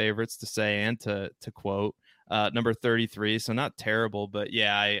of my favorites to say and to quote. Number 33, so not terrible, but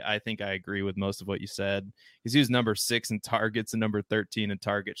yeah, I think I agree with most of what you said. He's used number 6 in targets and number 13 in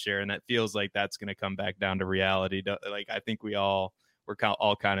target share, and that feels like that's going to come back down to reality. I think we're all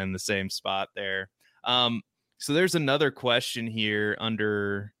kind of in the same spot there. So there's another question here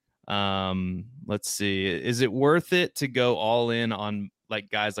under, let's see, is it worth it to go all in on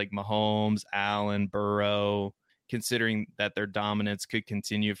guys like Mahomes, Allen, Burrow, considering that their dominance could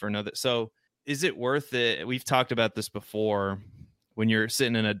continue for another? So is it worth it? We've talked about this before. When you're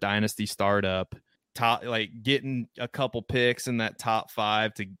sitting in a dynasty startup, getting a couple picks in that top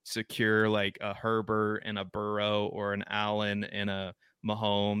 5 to secure a Herbert and a Burrow or an Allen and a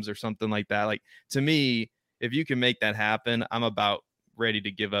Mahomes or something like that. To me, if you can make that happen, I'm about ready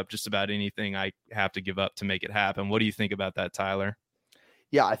to give up just about anything I have to give up to make it happen. What do you think about that, Tyler?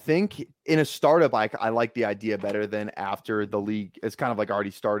 Yeah, I think in a startup, I like the idea better than after the league is kind of already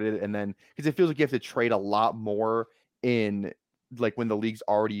started. And then because it feels like you have to trade a lot more in when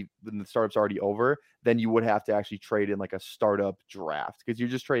the startup's already over, then you would have to actually trade in a startup draft, because you're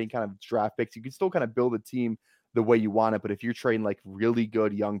just trading kind of draft picks. You can still kind of build a team the way you want it. But if you're trading really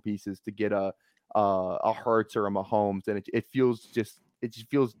good young pieces to get a Hurts or a Mahomes, then it just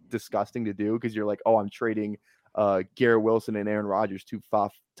feels disgusting to do, because you're oh, I'm trading Garrett Wilson and Aaron Rodgers, 2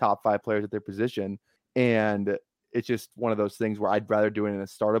 top 5 players at their position. And it's just one of those things where I'd rather do it in a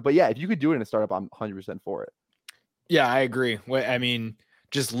startup. But yeah, if you could do it in a startup, I'm 100% for it. Yeah, I agree. I mean,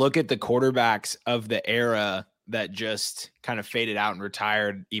 just look at the quarterbacks of the era that just kind of faded out and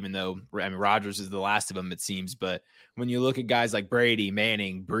retired, even though Rodgers is the last of them, it seems. But when you look at guys like Brady,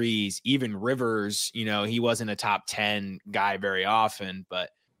 Manning, Breeze, even Rivers, he wasn't a top 10 guy very often, but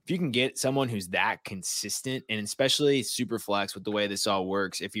if you can get someone who's that consistent, and especially super flex with the way this all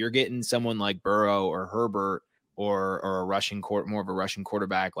works, if you're getting someone like Burrow or Herbert or a more of a rushing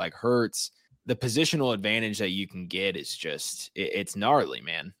quarterback like Hurts, the positional advantage that you can get is just, it's gnarly,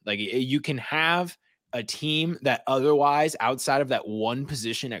 man. You can have a team that otherwise outside of that one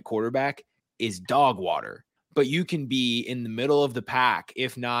position at quarterback is dog water, but you can be in the middle of the pack,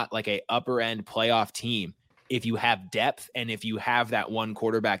 if not a upper end playoff team, if you have depth and if you have that one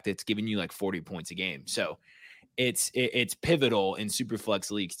quarterback that's giving you 40 points a game. So it's pivotal in super flex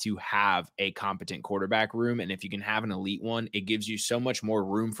leagues to have a competent quarterback room. And if you can have an elite one, it gives you so much more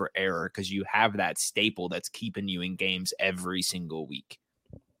room for error, because you have that staple that's keeping you in games every single week.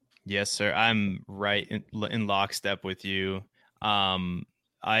 Yes, sir. I'm right in lockstep with you.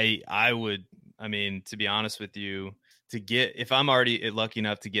 I would, to be honest with you, if I'm already lucky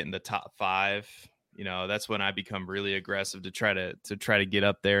enough to get in the top 5, that's when I become really aggressive to try to get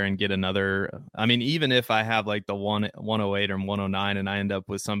up there and get another. Even if I have the 108 or 109 and I end up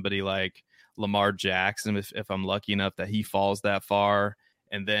with somebody like Lamar Jackson if I'm lucky enough that he falls that far.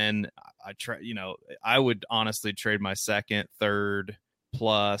 And then I would honestly trade my second, third,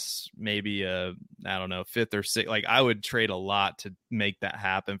 plus maybe fifth or sixth. Like, I would trade a lot to make that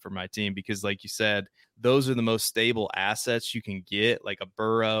happen for my team, because like you said, those are the most stable assets you can get, like a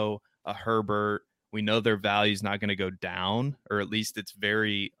Burrow, a Herbert. We know their value is not going to go down, or at least it's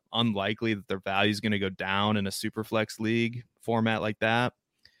very unlikely that their value is going to go down in a super flex league format like that.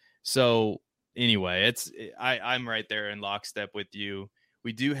 So anyway, I'm right there in lockstep with you.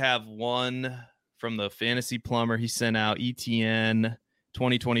 We do have one from the Fantasy Plumber. He sent out ETN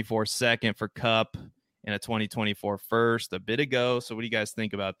 2024 second for Cup and a 2024 first a bit ago. So what do you guys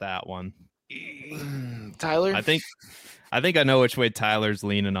think about that one? Tyler? I think I know which way Tyler's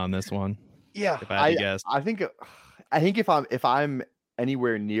leaning on this one. Yeah, if I had to guess. I think if I'm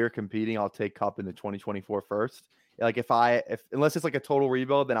anywhere near competing, I'll take Cup in the 2024 first. Like unless it's like a total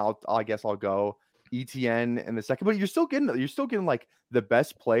rebuild, then I guess I'll go ETN in the second. But you're still getting like the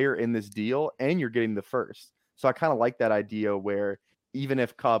best player in this deal, and you're getting the first. So I kind of like that idea where even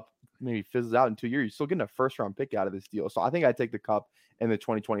if Cup maybe fizzles out in 2 years, you're still getting a first round pick out of this deal. So I think I'd take the Cup in the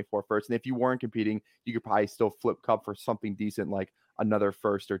 2024 first. And if you weren't competing, you could probably still flip Cup for something decent, like another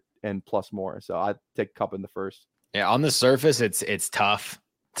first and plus more. So I'd take Cup in the first. Yeah, on the surface, it's tough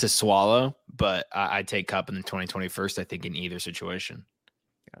to swallow, but I take Cup in the 2021. I think in either situation.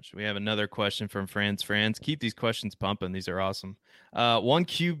 Gotcha. We have another question from Franz. Keep these questions pumping. These are awesome. One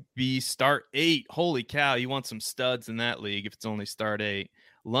QB start 8. Holy cow. You want some studs in that league if it's only start 8.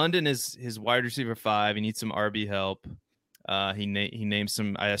 London is his wide receiver 5. He needs some RB help. He names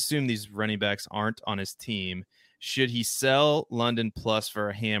some. I assume these running backs aren't on his team. Should he sell London plus for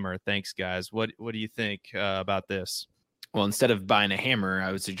a hammer? Thanks, guys. What do you think about this? Well, instead of buying a hammer,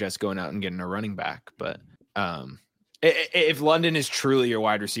 I would suggest going out and getting a running back. But if London is truly your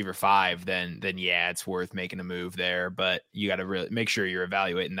wide receiver 5, then yeah, it's worth making a move there. But you got to really make sure you're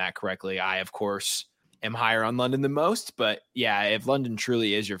evaluating that correctly. I, of course, am higher on London than most, but yeah, if London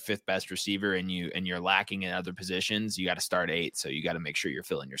truly is your 5th best receiver and you're lacking in other positions, you got to start 8. So you got to make sure you're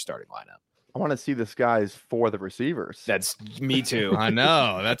filling your starting lineup. I want to see this guy's for the receivers. That's me too. I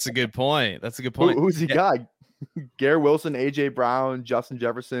know. That's a good point. Who's he got? Garrett Wilson, AJ Brown, Justin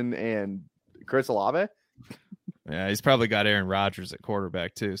Jefferson, and Chris Olave. Yeah, he's probably got Aaron Rodgers at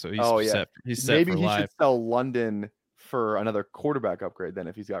quarterback too. So he's set. He's set Maybe for he life. should sell London for another quarterback upgrade. Then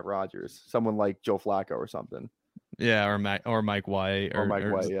if he's got Rodgers, someone like Joe Flacco or something. Yeah, or Mike White,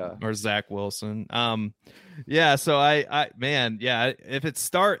 or Zach Wilson. Yeah. So if it's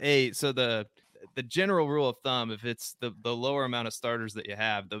start 8, so the general rule of thumb, if it's the lower amount of starters that you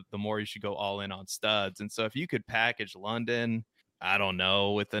have, the more you should go all in on studs. And so if you could package London, I don't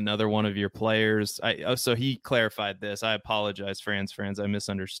know, with another one of your players. So he clarified this. I apologize, Franz. I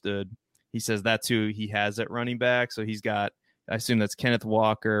misunderstood. He says that's who he has at running back. So he's got, I assume that's Kenneth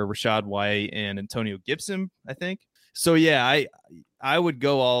Walker, Rashad White, and Antonio Gibson, I think. So yeah, I would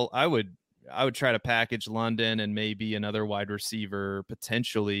try to package London and maybe another wide receiver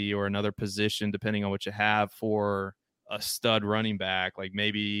potentially, or another position depending on what you have for a stud running back, like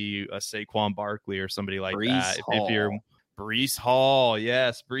maybe a Saquon Barkley or somebody like that. If you're Breece Hall,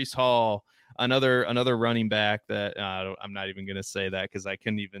 yes, Breece Hall, another running back that I'm not even gonna say that because I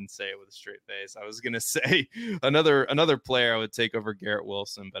couldn't even say it with a straight face. I was gonna say another player I would take over Garrett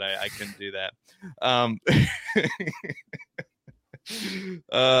Wilson, but I couldn't do that.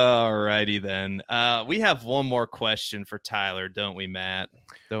 Alrighty then. We have one more question for Tyler, don't we, Matt?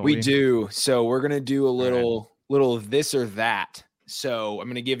 We do. So we're gonna do a little this or that. So I'm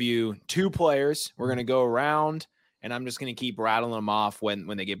gonna give you 2 players. We're gonna go around, and I'm just gonna keep rattling them off. When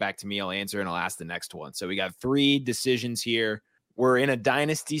they get back to me, I'll answer and I'll ask the next one. So we got 3 decisions here. We're in a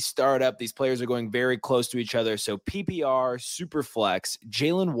dynasty startup. These players are going very close to each other. So PPR, Superflex,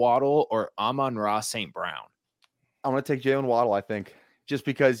 Jalen Waddle, or Amon-Ra St. Brown. I'm going to take Jalen Waddle, I think, just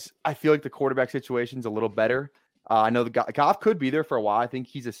because I feel like the quarterback situation's a little better. I know the Goff could be there for a while. I think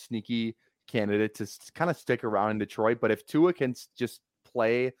he's a sneaky candidate to kind of stick around in Detroit. But if Tua can just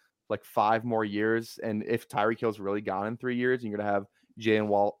play like 5 more years, and if Tyreek Hill's really gone in 3 years, and you're going to have Jalen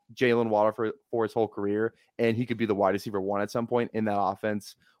Waddle for his whole career, and he could be the wide receiver 1 at some point in that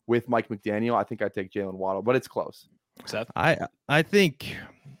offense with Mike McDaniel, I think I'd take Jalen Waddle, but it's close. Seth? I think...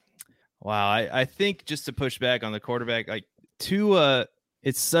 Wow, I think just to push back on the quarterback, like Tua,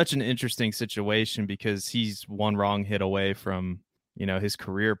 it's such an interesting situation because he's one wrong hit away from, his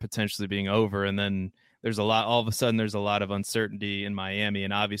career potentially being over. And then all of a sudden there's a lot of uncertainty in Miami.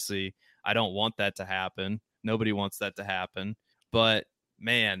 And obviously I don't want that to happen. Nobody wants that to happen. But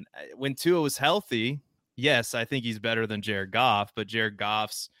man, when Tua was healthy, yes, I think he's better than Jared Goff, but Jared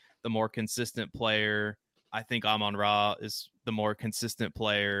Goff's the more consistent player. I think Amon-Ra is the more consistent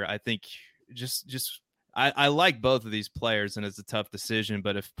player. I think I like both of these players, and it's a tough decision.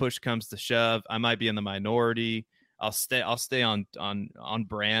 But if push comes to shove, I might be in the minority. I'll stay on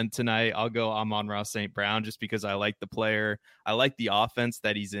brand tonight. I'll go Amon-Ra St. Brown just because I like the player. I like the offense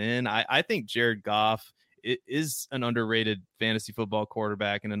that he's in. I think Jared Goff is an underrated fantasy football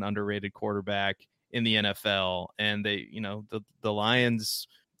quarterback and an underrated quarterback in the NFL. And they, the Lions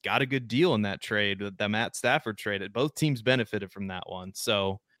got a good deal in that trade, the Matt Stafford trade. Both teams benefited from that one.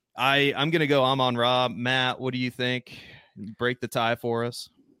 So I'm going to go Amon-Ra. Matt, what do you think? Break the tie for us.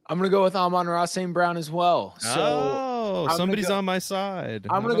 I'm going to go with Amon-Ra St. Brown as well. So somebody's on my side.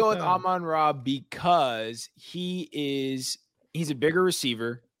 I'm going to go with Amon-Ra because he's a bigger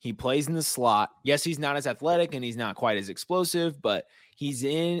receiver. He plays in the slot. Yes, he's not as athletic and he's not quite as explosive, but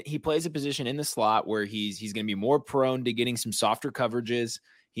he plays a position in the slot where he's going to be more prone to getting some softer coverages.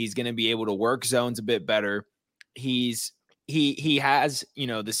 He's going to be able to work zones a bit better. He has,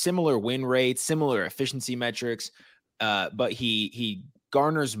 the similar win rates, similar efficiency metrics, but he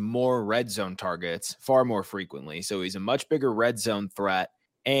garners more red zone targets far more frequently. So he's a much bigger red zone threat.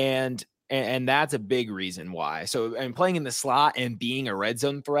 And that's a big reason why. So, and playing in the slot and being a red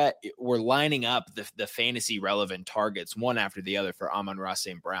zone threat, we're lining up the fantasy relevant targets one after the other for Amon-Ra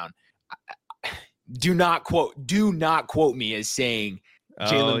St. Brown. Do not quote me as saying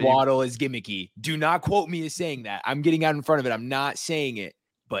Jalen Waddle is gimmicky. Do not quote me as saying that. I'm getting out in front of it. I'm not saying it.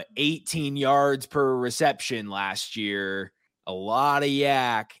 But 18 yards per reception last year, a lot of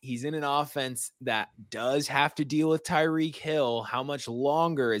yak. He's in an offense that does have to deal with Tyreek Hill. How much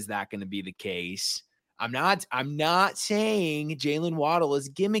longer is that going to be the case? I'm not saying Jalen Waddle is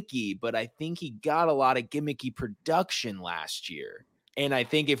gimmicky, but I think he got a lot of gimmicky production last year. And I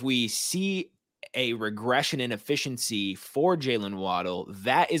think if we see a regression in efficiency for Jalen Waddle,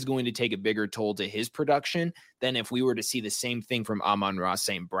 that is going to take a bigger toll to his production than if we were to see the same thing from Amon-Ra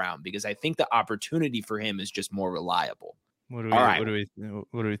St. Brown, because I think the opportunity for him is just more reliable. What do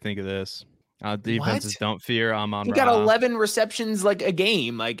we think of this? Defenses don't fear Amon-Ra. He got 11 receptions like a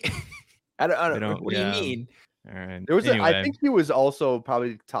game. Like, I don't what do you mean? All right. I think he was also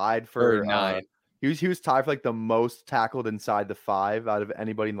probably tied for 9. He was tied for like the most tackled inside the 5 out of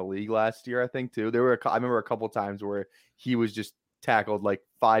anybody in the league last year, I think too. I remember a couple times where he was just tackled like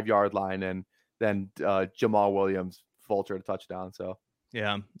 5-yard line, and then Jamal Williams vultured a touchdown. So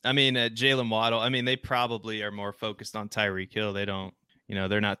yeah, I mean Jalen Waddle. I mean they probably are more focused on Tyreek Hill. They don't,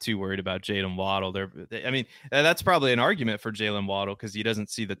 they're not too worried about Jalen Waddle. I mean that's probably an argument for Jalen Waddle because he doesn't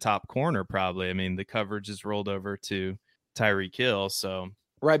see the top corner. Probably. I mean the coverage is rolled over to Tyreek Hill. So.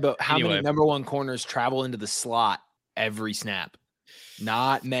 Right, but how many number one corners travel into the slot every snap?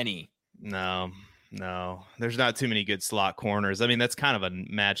 Not many. No. There's not too many good slot corners. I mean, that's kind of a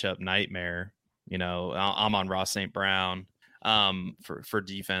matchup nightmare, Amon-Ra St. Brown for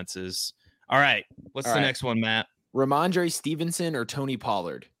defenses. All right, what's the next one, Matt? Ramondre Stevenson or Tony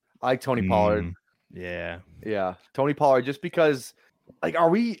Pollard? I like Tony Pollard. Yeah. Tony Pollard, just because, like, are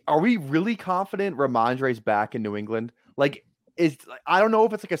we really confident Ramondre's back in New England? Like, I don't know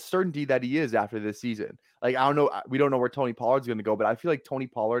if it's like a certainty that he is after this season. Like, I don't know. We don't know where Tony Pollard's going to go, but I feel like Tony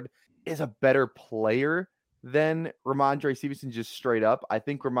Pollard is a better player than Ramondre Stevenson, just straight up. I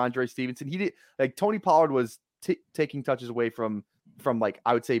think Ramondre Stevenson, Tony Pollard was taking touches away from like,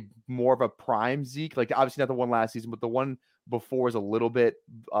 I would say more of a prime Zeke. Like, obviously not the one last season, but the one before is a little bit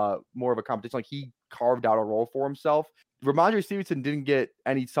more of a competition. Like, he carved out a role for himself. Ramondre Stevenson didn't get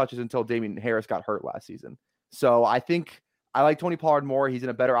any touches until Damian Harris got hurt last season. So I think I like Tony Pollard more. He's in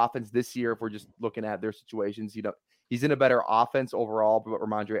a better offense this year if we're just looking at their situations. He's in a better offense overall, but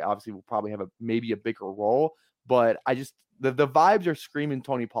Ramondre obviously will probably have maybe a bigger role. But I just the vibes are screaming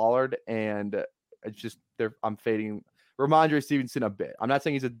Tony Pollard, and it's just I'm fading Ramondre Stevenson a bit. I'm not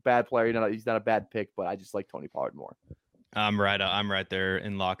saying he's a bad player. He's not a bad pick, but I just like Tony Pollard more. I'm right there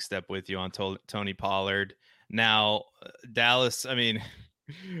in lockstep with you on Tony Pollard. Now, Dallas, I mean,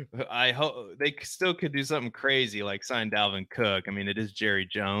 I hope they still could do something crazy like sign Dalvin Cook. I mean, it is Jerry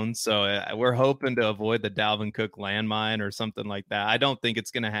Jones, so we're hoping to avoid the Dalvin Cook landmine or something like that. I don't think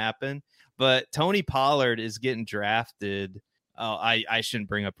it's going to happen, but Tony Pollard is getting drafted. Oh, I shouldn't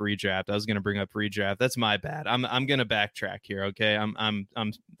bring up redraft. I was going to bring up redraft. That's my bad. I'm going to backtrack here. Okay. I'm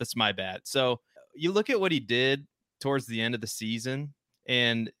that's my bad. So you look at what he did towards the end of the season,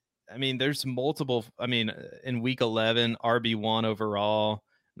 and I mean, there's multiple. I mean, in week 11, RB1 overall,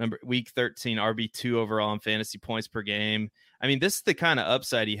 week 13, RB2 overall in fantasy points per game. I mean, this is the kind of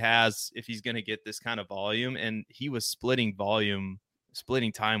upside he has if he's going to get this kind of volume. And he was splitting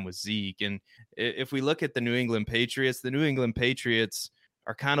time with Zeke. And if we look at the New England Patriots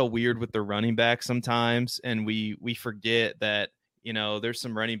are kind of weird with their running back sometimes, and we forget that, you know, there's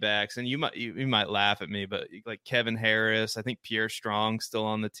some running backs, and you might laugh at me, but like Kevin Harris, I think Pierre Strong still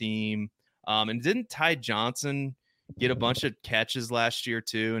on the team, and didn't Ty Johnson get a bunch of catches last year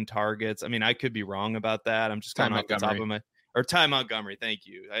too and targets? I mean, I could be wrong about that. I'm just kind of off the top of my, or Ty Montgomery. Thank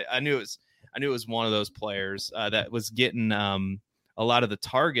you. I knew it was one of those players that was getting a lot of the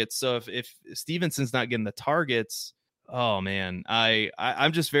targets. So if Stevenson's not getting the targets, oh man,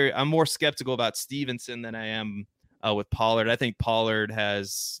 I'm more skeptical about Stevenson than I am with Pollard. I think Pollard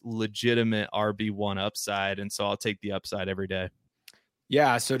has legitimate RB1 upside, and so I'll take the upside every day.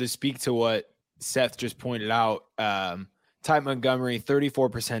 Yeah, so to speak to what Seth just pointed out, Ty Montgomery,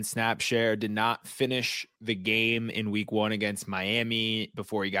 34% snap share, did not finish the game in week 1 against Miami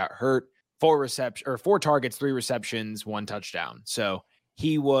before he got hurt. 4 targets, 3 receptions, 1 touchdown. So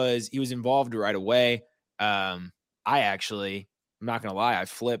he was involved right away. I'm not going to lie, I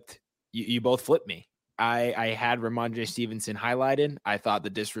flipped. You both flipped me. I had Ramondre Stevenson highlighted. I thought the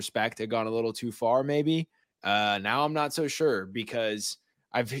disrespect had gone a little too far, maybe. Now I'm not so sure, because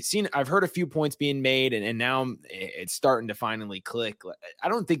I've heard a few points being made, and now it's starting to finally click. I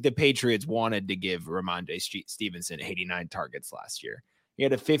don't think the Patriots wanted to give Ramondre Stevenson 89 targets last year. He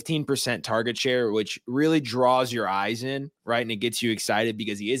had a 15% target share, which really draws your eyes in, right? And it gets you excited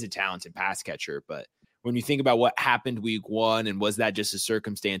because he is a talented pass catcher. But when you think about what happened week 1, and was that just a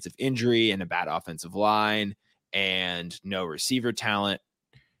circumstance of injury and a bad offensive line and no receiver talent?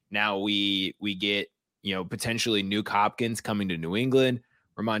 Now we get, you know, potentially Nuke Hopkins coming to New England,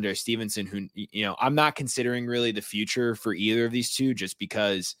 Ramondre Stevenson, who, you know, I'm not considering really the future for either of these two, just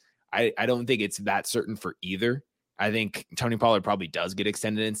because I don't think it's that certain for either. I think Tony Pollard probably does get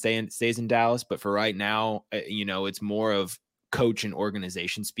extended and stays in Dallas, but for right now, you know, it's more of coach and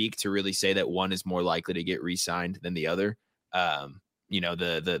organization speak to really say that one is more likely to get re-signed than the other. You know,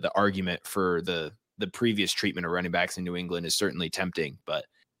 the argument for the previous treatment of running backs in New England is certainly tempting, but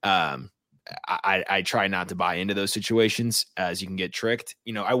I try not to buy into those situations, as you can get tricked.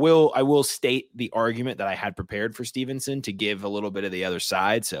 You know, I will state the argument that I had prepared for Stevenson to give a little bit of the other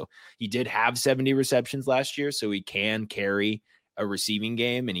side. So he did have 70 receptions last year, so he can carry a receiving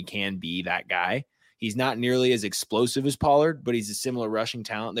game and he can be that guy. He's not nearly as explosive as Pollard, but he's a similar rushing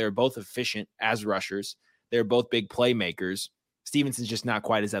talent. They're both efficient as rushers. They're both big playmakers. Stevenson's just not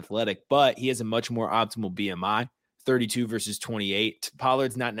quite as athletic, but he has a much more optimal BMI. 32 versus 28.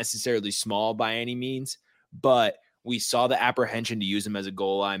 Pollard's not necessarily small by any means, but we saw the apprehension to use him as a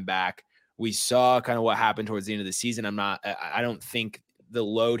goal line back. We saw kind of what happened towards the end of the season. I don't think the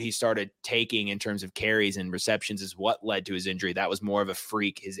load he started taking in terms of carries and receptions is what led to his injury. That was more of a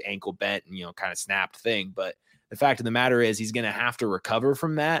freak, his ankle bent and, you know, kind of snapped thing. But the fact of the matter is he's going to have to recover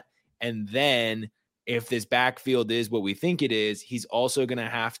from that. And then if this backfield is what we think it is, he's also going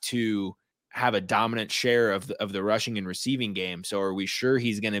to have a dominant share of the rushing and receiving game. So are we sure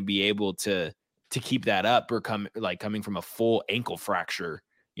he's going to be able to keep that up, or coming from a full ankle fracture,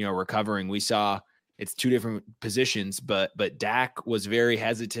 you know, recovering? We saw it's 2 different positions, but Dak was very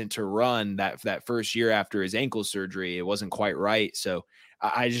hesitant to run that first year after his ankle surgery. It wasn't quite right. So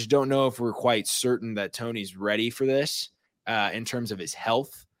I just don't know if we're quite certain that Tony's ready for this in terms of his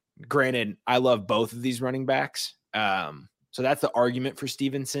health. Granted, I love both of these running backs. So that's the argument for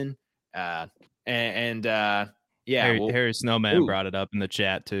Stevenson. Yeah, Harry Snowman brought it up in the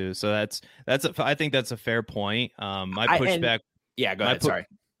chat too. So I think that's a fair point. My pushback. Go ahead. Sorry.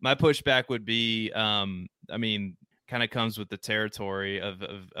 My pushback would be, I mean, kind of comes with the territory of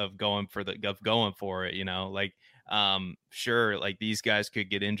going for it. You know, like, sure, like these guys could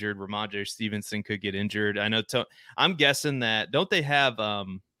get injured. Ramondre Stevenson could get injured. I know. I'm guessing that, don't they have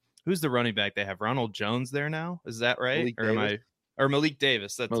who's the running back they have? Ronald Jones there now? Is that right? Malik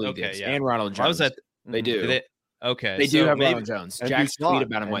Davis. That's Malik okay. Davis. Yeah. And Ronald Jones. They do. They do have Ronald Jones. Jack tweeted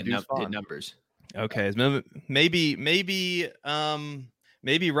about him did numbers. Okay.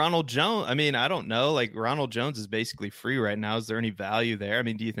 Maybe Ronald Jones. I mean, I don't know. Like, Ronald Jones is basically free right now. Is there any value there? I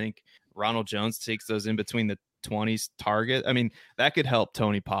mean, do you think Ronald Jones takes those in between the 20s target? I mean, that could help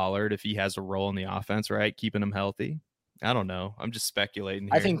Tony Pollard if he has a role in the offense, right? Keeping him healthy. I don't know. I'm just speculating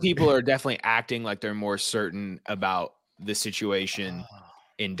here. I think people are definitely acting like they're more certain about the situation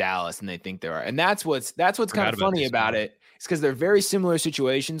in Dallas than they think they are. And that's what's kind of funny about it. It's because they're very similar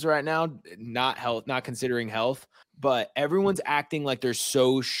situations right now, not considering health, but everyone's acting like they're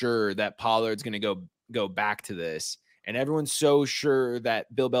so sure that Pollard's going to go back to this. And everyone's so sure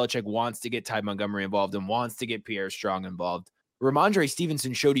that Bill Belichick wants to get Ty Montgomery involved and wants to get Pierre Strong involved. Ramondre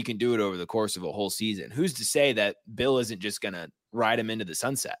Stevenson showed he can do it over the course of a whole season. Who's to say that Bill isn't just going to ride him into the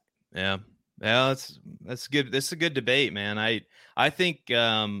sunset? Yeah. Well, that's good. This is a good debate, man. I think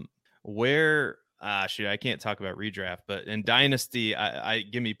where shoot, I can't talk about redraft, but in Dynasty, I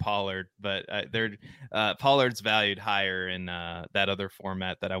give me Pollard, but Pollard's valued higher in that other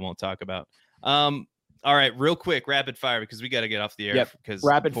format that I won't talk about. All right, real quick, rapid fire because we got to get off the air. Yep. Because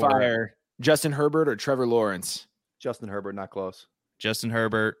Rapid fire: Justin Herbert or Trevor Lawrence? Justin Herbert, not close. Justin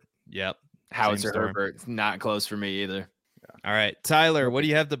Herbert. Yep. Howitzer Herbert, not close for me either. Yeah. All right, Tyler, what do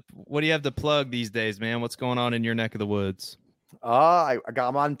you have to plug these days, man? What's going on in your neck of the woods? I'm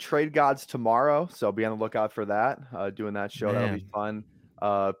on Trade Gods tomorrow, so be on the lookout for that. Doing that show, that'll be fun.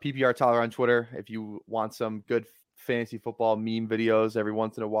 PPR Tyler on Twitter. If you want some good fantasy football meme videos every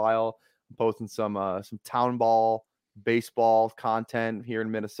once in a while, I'm posting some town ball baseball content here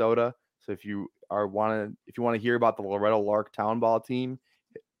in Minnesota. So if you want to hear about the Loretto Lark town ball team,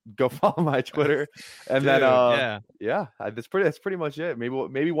 go follow my Twitter. And then that's pretty much it.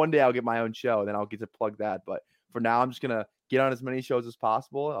 Maybe one day I'll get my own show and then I'll get to plug that. But for now, I'm just gonna get on as many shows as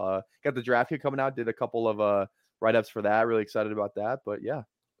possible. Got the draft kit coming out. Did a couple of write-ups for that. Really excited about that. But yeah.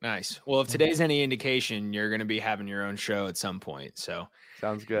 Nice. Well, if today's any indication, you're going to be having your own show at some point. So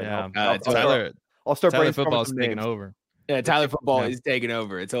sounds good. Yeah. I'll start Tyler football's taking names. over. Yeah, Tyler football is taking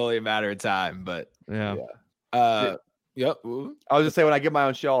over. It's only a matter of time. But yeah. Yep. I was just saying when I get my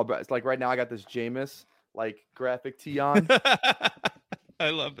own show, but it's like right now I got this Jameis like graphic tee on. I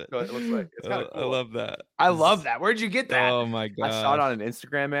love it. So it looks like it's kind of cool. I love that. I love that. Where'd you get that? Oh my god! I saw it on an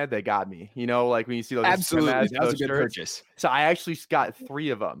Instagram ad. They got me. You know, like when you see those absolutely Instagram ads, that was a good shirts. purchase. So I actually got 3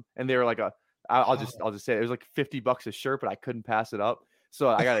 of them, and they were like I'll just say it was like $50 a shirt, but I couldn't pass it up. So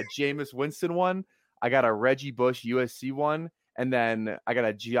I got a Jameis Winston one, I got a Reggie Bush USC one, and then I got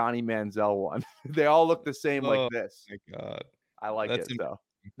a Gianni Manziel one. They all look the same like this. Oh my god! I like it. So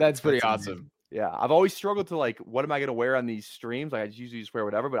that's pretty awesome. Amazing. Yeah, I've always struggled to like, what am I going to wear on these streams? Like I usually just wear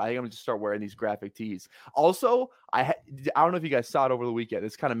whatever, but I think I'm going to just start wearing these graphic tees. Also, I don't know if you guys saw it over the weekend.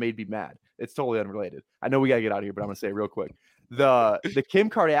 This kind of made me mad. It's totally unrelated. I know we got to get out of here, but I'm going to say it real quick. The Kim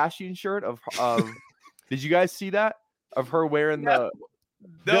Kardashian shirt of did you guys see that? Of her wearing No.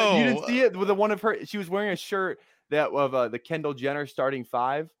 You didn't see it with the one of her. She was wearing a shirt that of the Kendall Jenner starting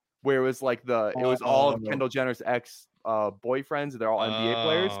 5, where it was like it was all of Kendall Jenner's ex boyfriends. They're all NBA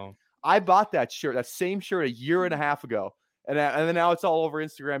players. I bought that shirt, that same shirt, a year and a half ago, and then now it's all over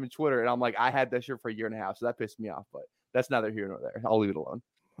Instagram and Twitter. And I'm like, I had that shirt for a year and a half, so that pissed me off. But that's neither here nor there. I'll leave it alone.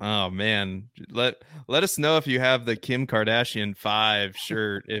 Oh man, let us know if you have the Kim Kardashian 5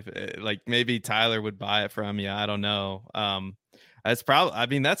 shirt. If like maybe Tyler would buy it from you. I don't know. That's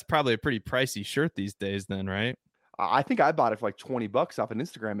probably a pretty pricey shirt these days, then, right? I think I bought it for like $20 off an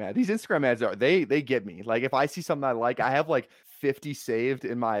Instagram ad. These Instagram ads they get me. Like if I see something I like, I have like 50 saved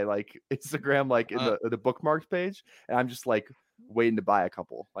in my like Instagram, like in the bookmarks page, and I'm just like waiting to buy a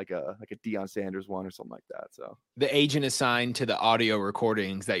couple, like a Deion Sanders one or something like that. So the agent assigned to the audio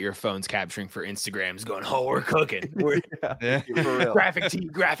recordings that your phone's capturing for Instagram is going, oh, we're cooking. Yeah. For real. graphic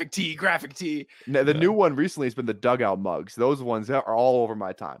tee. Now, the new one recently has been the dugout mugs. Those ones are all over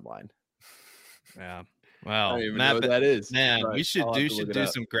my timeline. Yeah. Well, I don't even know what that is. Man, but we should I'll have to look it do up.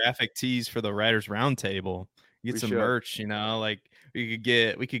 some graphic tees for the Writers Roundtable. Get some merch, you know, like we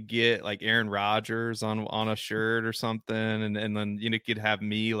could get like Aaron Rodgers on a shirt or something, and then could have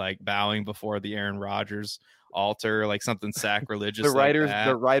me like bowing before the Aaron Rodgers altar, like something sacrilegious. The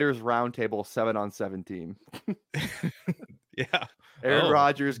Writers Roundtable 7-on-7 team. Yeah. Aaron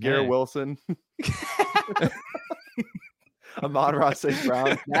Rodgers, Garrett Wilson. Amon-Ra St.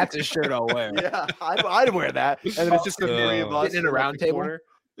 Brown. That's a shirt I'll wear. Yeah, I'd wear that. And then it's just the 3 of us in a round table.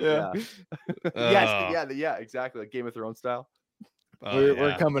 Yeah. Yeah, exactly. Like Game of Thrones style.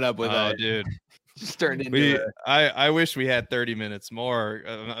 We're coming up with that, dude. Just turned into I wish we had 30 minutes more.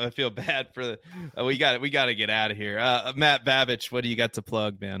 I feel bad for we got to get out of here. Matt Babich, what do you got to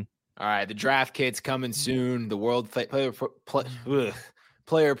plug, man? All right, the draft kit's coming soon. The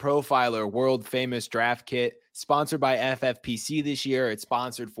player profiler world famous draft kit, sponsored by FFPC this year. It's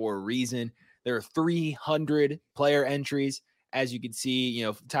sponsored for a reason. There are 300 player entries. As you can see,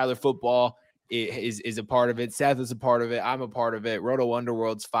 Tyler Football is a part of it. Seth is a part of it. I'm a part of it. Roto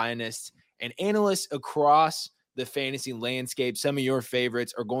Underworld's finest and analysts across the fantasy landscape. Some of your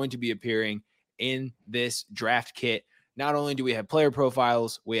favorites are going to be appearing in this draft kit. Not only do we have player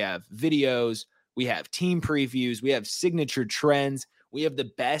profiles, we have videos, we have team previews, we have signature trends, we have the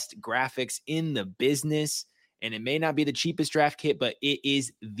best graphics in the business. And it may not be the cheapest draft kit, but it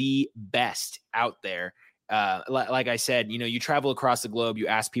is the best out there. Like I said, you travel across the globe, you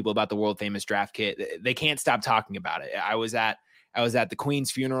ask people about the world famous draft kit. They can't stop talking about it. I was at the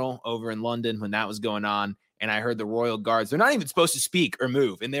Queen's funeral over in London when that was going on, and I heard the Royal Guards. They're not even supposed to speak or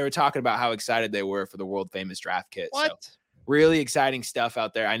move, and they were talking about how excited they were for the world famous draft kit. What? So really exciting stuff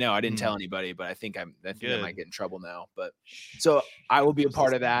out there. I know I didn't tell anybody, but I think I might get in trouble now. But so I will be a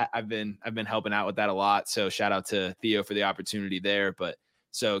part of that. I've been helping out with that a lot. So shout out to Theo for the opportunity there. But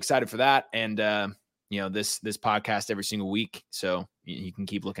so excited for that, and this podcast every single week. So you can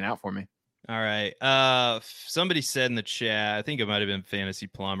keep looking out for me. All right. Somebody said in the chat, I think it might have been Fantasy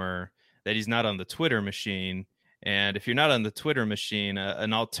Plumber, that he's not on the Twitter machine. And if you're not on the Twitter machine,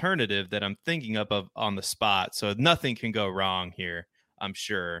 an alternative that I'm thinking of on the spot, so nothing can go wrong here, I'm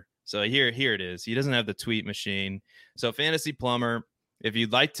sure. So here it is. He doesn't have the tweet machine. So Fantasy Plumber, if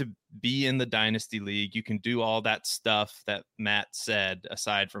you'd like to be in the Dynasty League, you can do all that stuff that Matt said,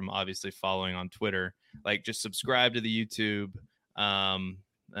 aside from obviously following on Twitter. Like just subscribe to the YouTube. I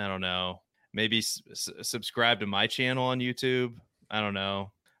don't know. Maybe subscribe to my channel on YouTube. I don't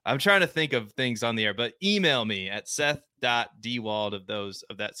know. I'm trying to think of things on the air, but email me at seth.dwald of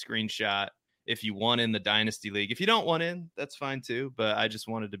that screenshot if you want in the Dynasty League. If you don't want in, that's fine too, but I just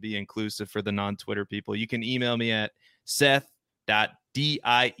wanted to be inclusive for the non-Twitter people. You can email me at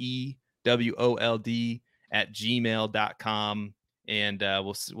seth.diewold@gmail.com, and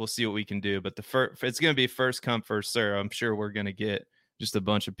we'll see what we can do. But it's going to be first come, first serve. I'm sure we're going to get just a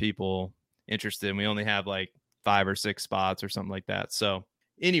bunch of people interested, and we only have like 5 or 6 spots or something like that. So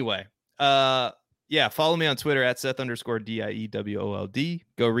anyway, follow me on Twitter at Seth_DIEWOLD.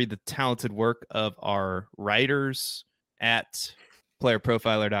 Go read the talented work of our writers at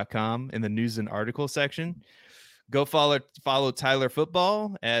playerprofiler.com in the news and article section. Go follow Tyler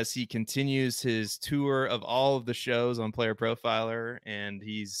Football as he continues his tour of all of the shows on Player Profiler, and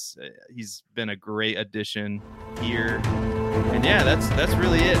he's been a great addition here. And yeah, that's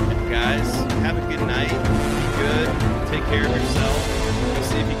really it, guys. Have a good night. Be good. Take care of yourself. We'll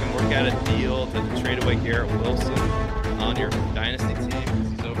see if you can work out a deal to trade away Garrett Wilson on your Dynasty team because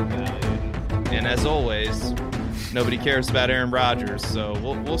he's overvalued. And as always, nobody cares about Aaron Rodgers. So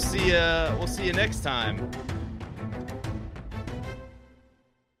we'll see you next time.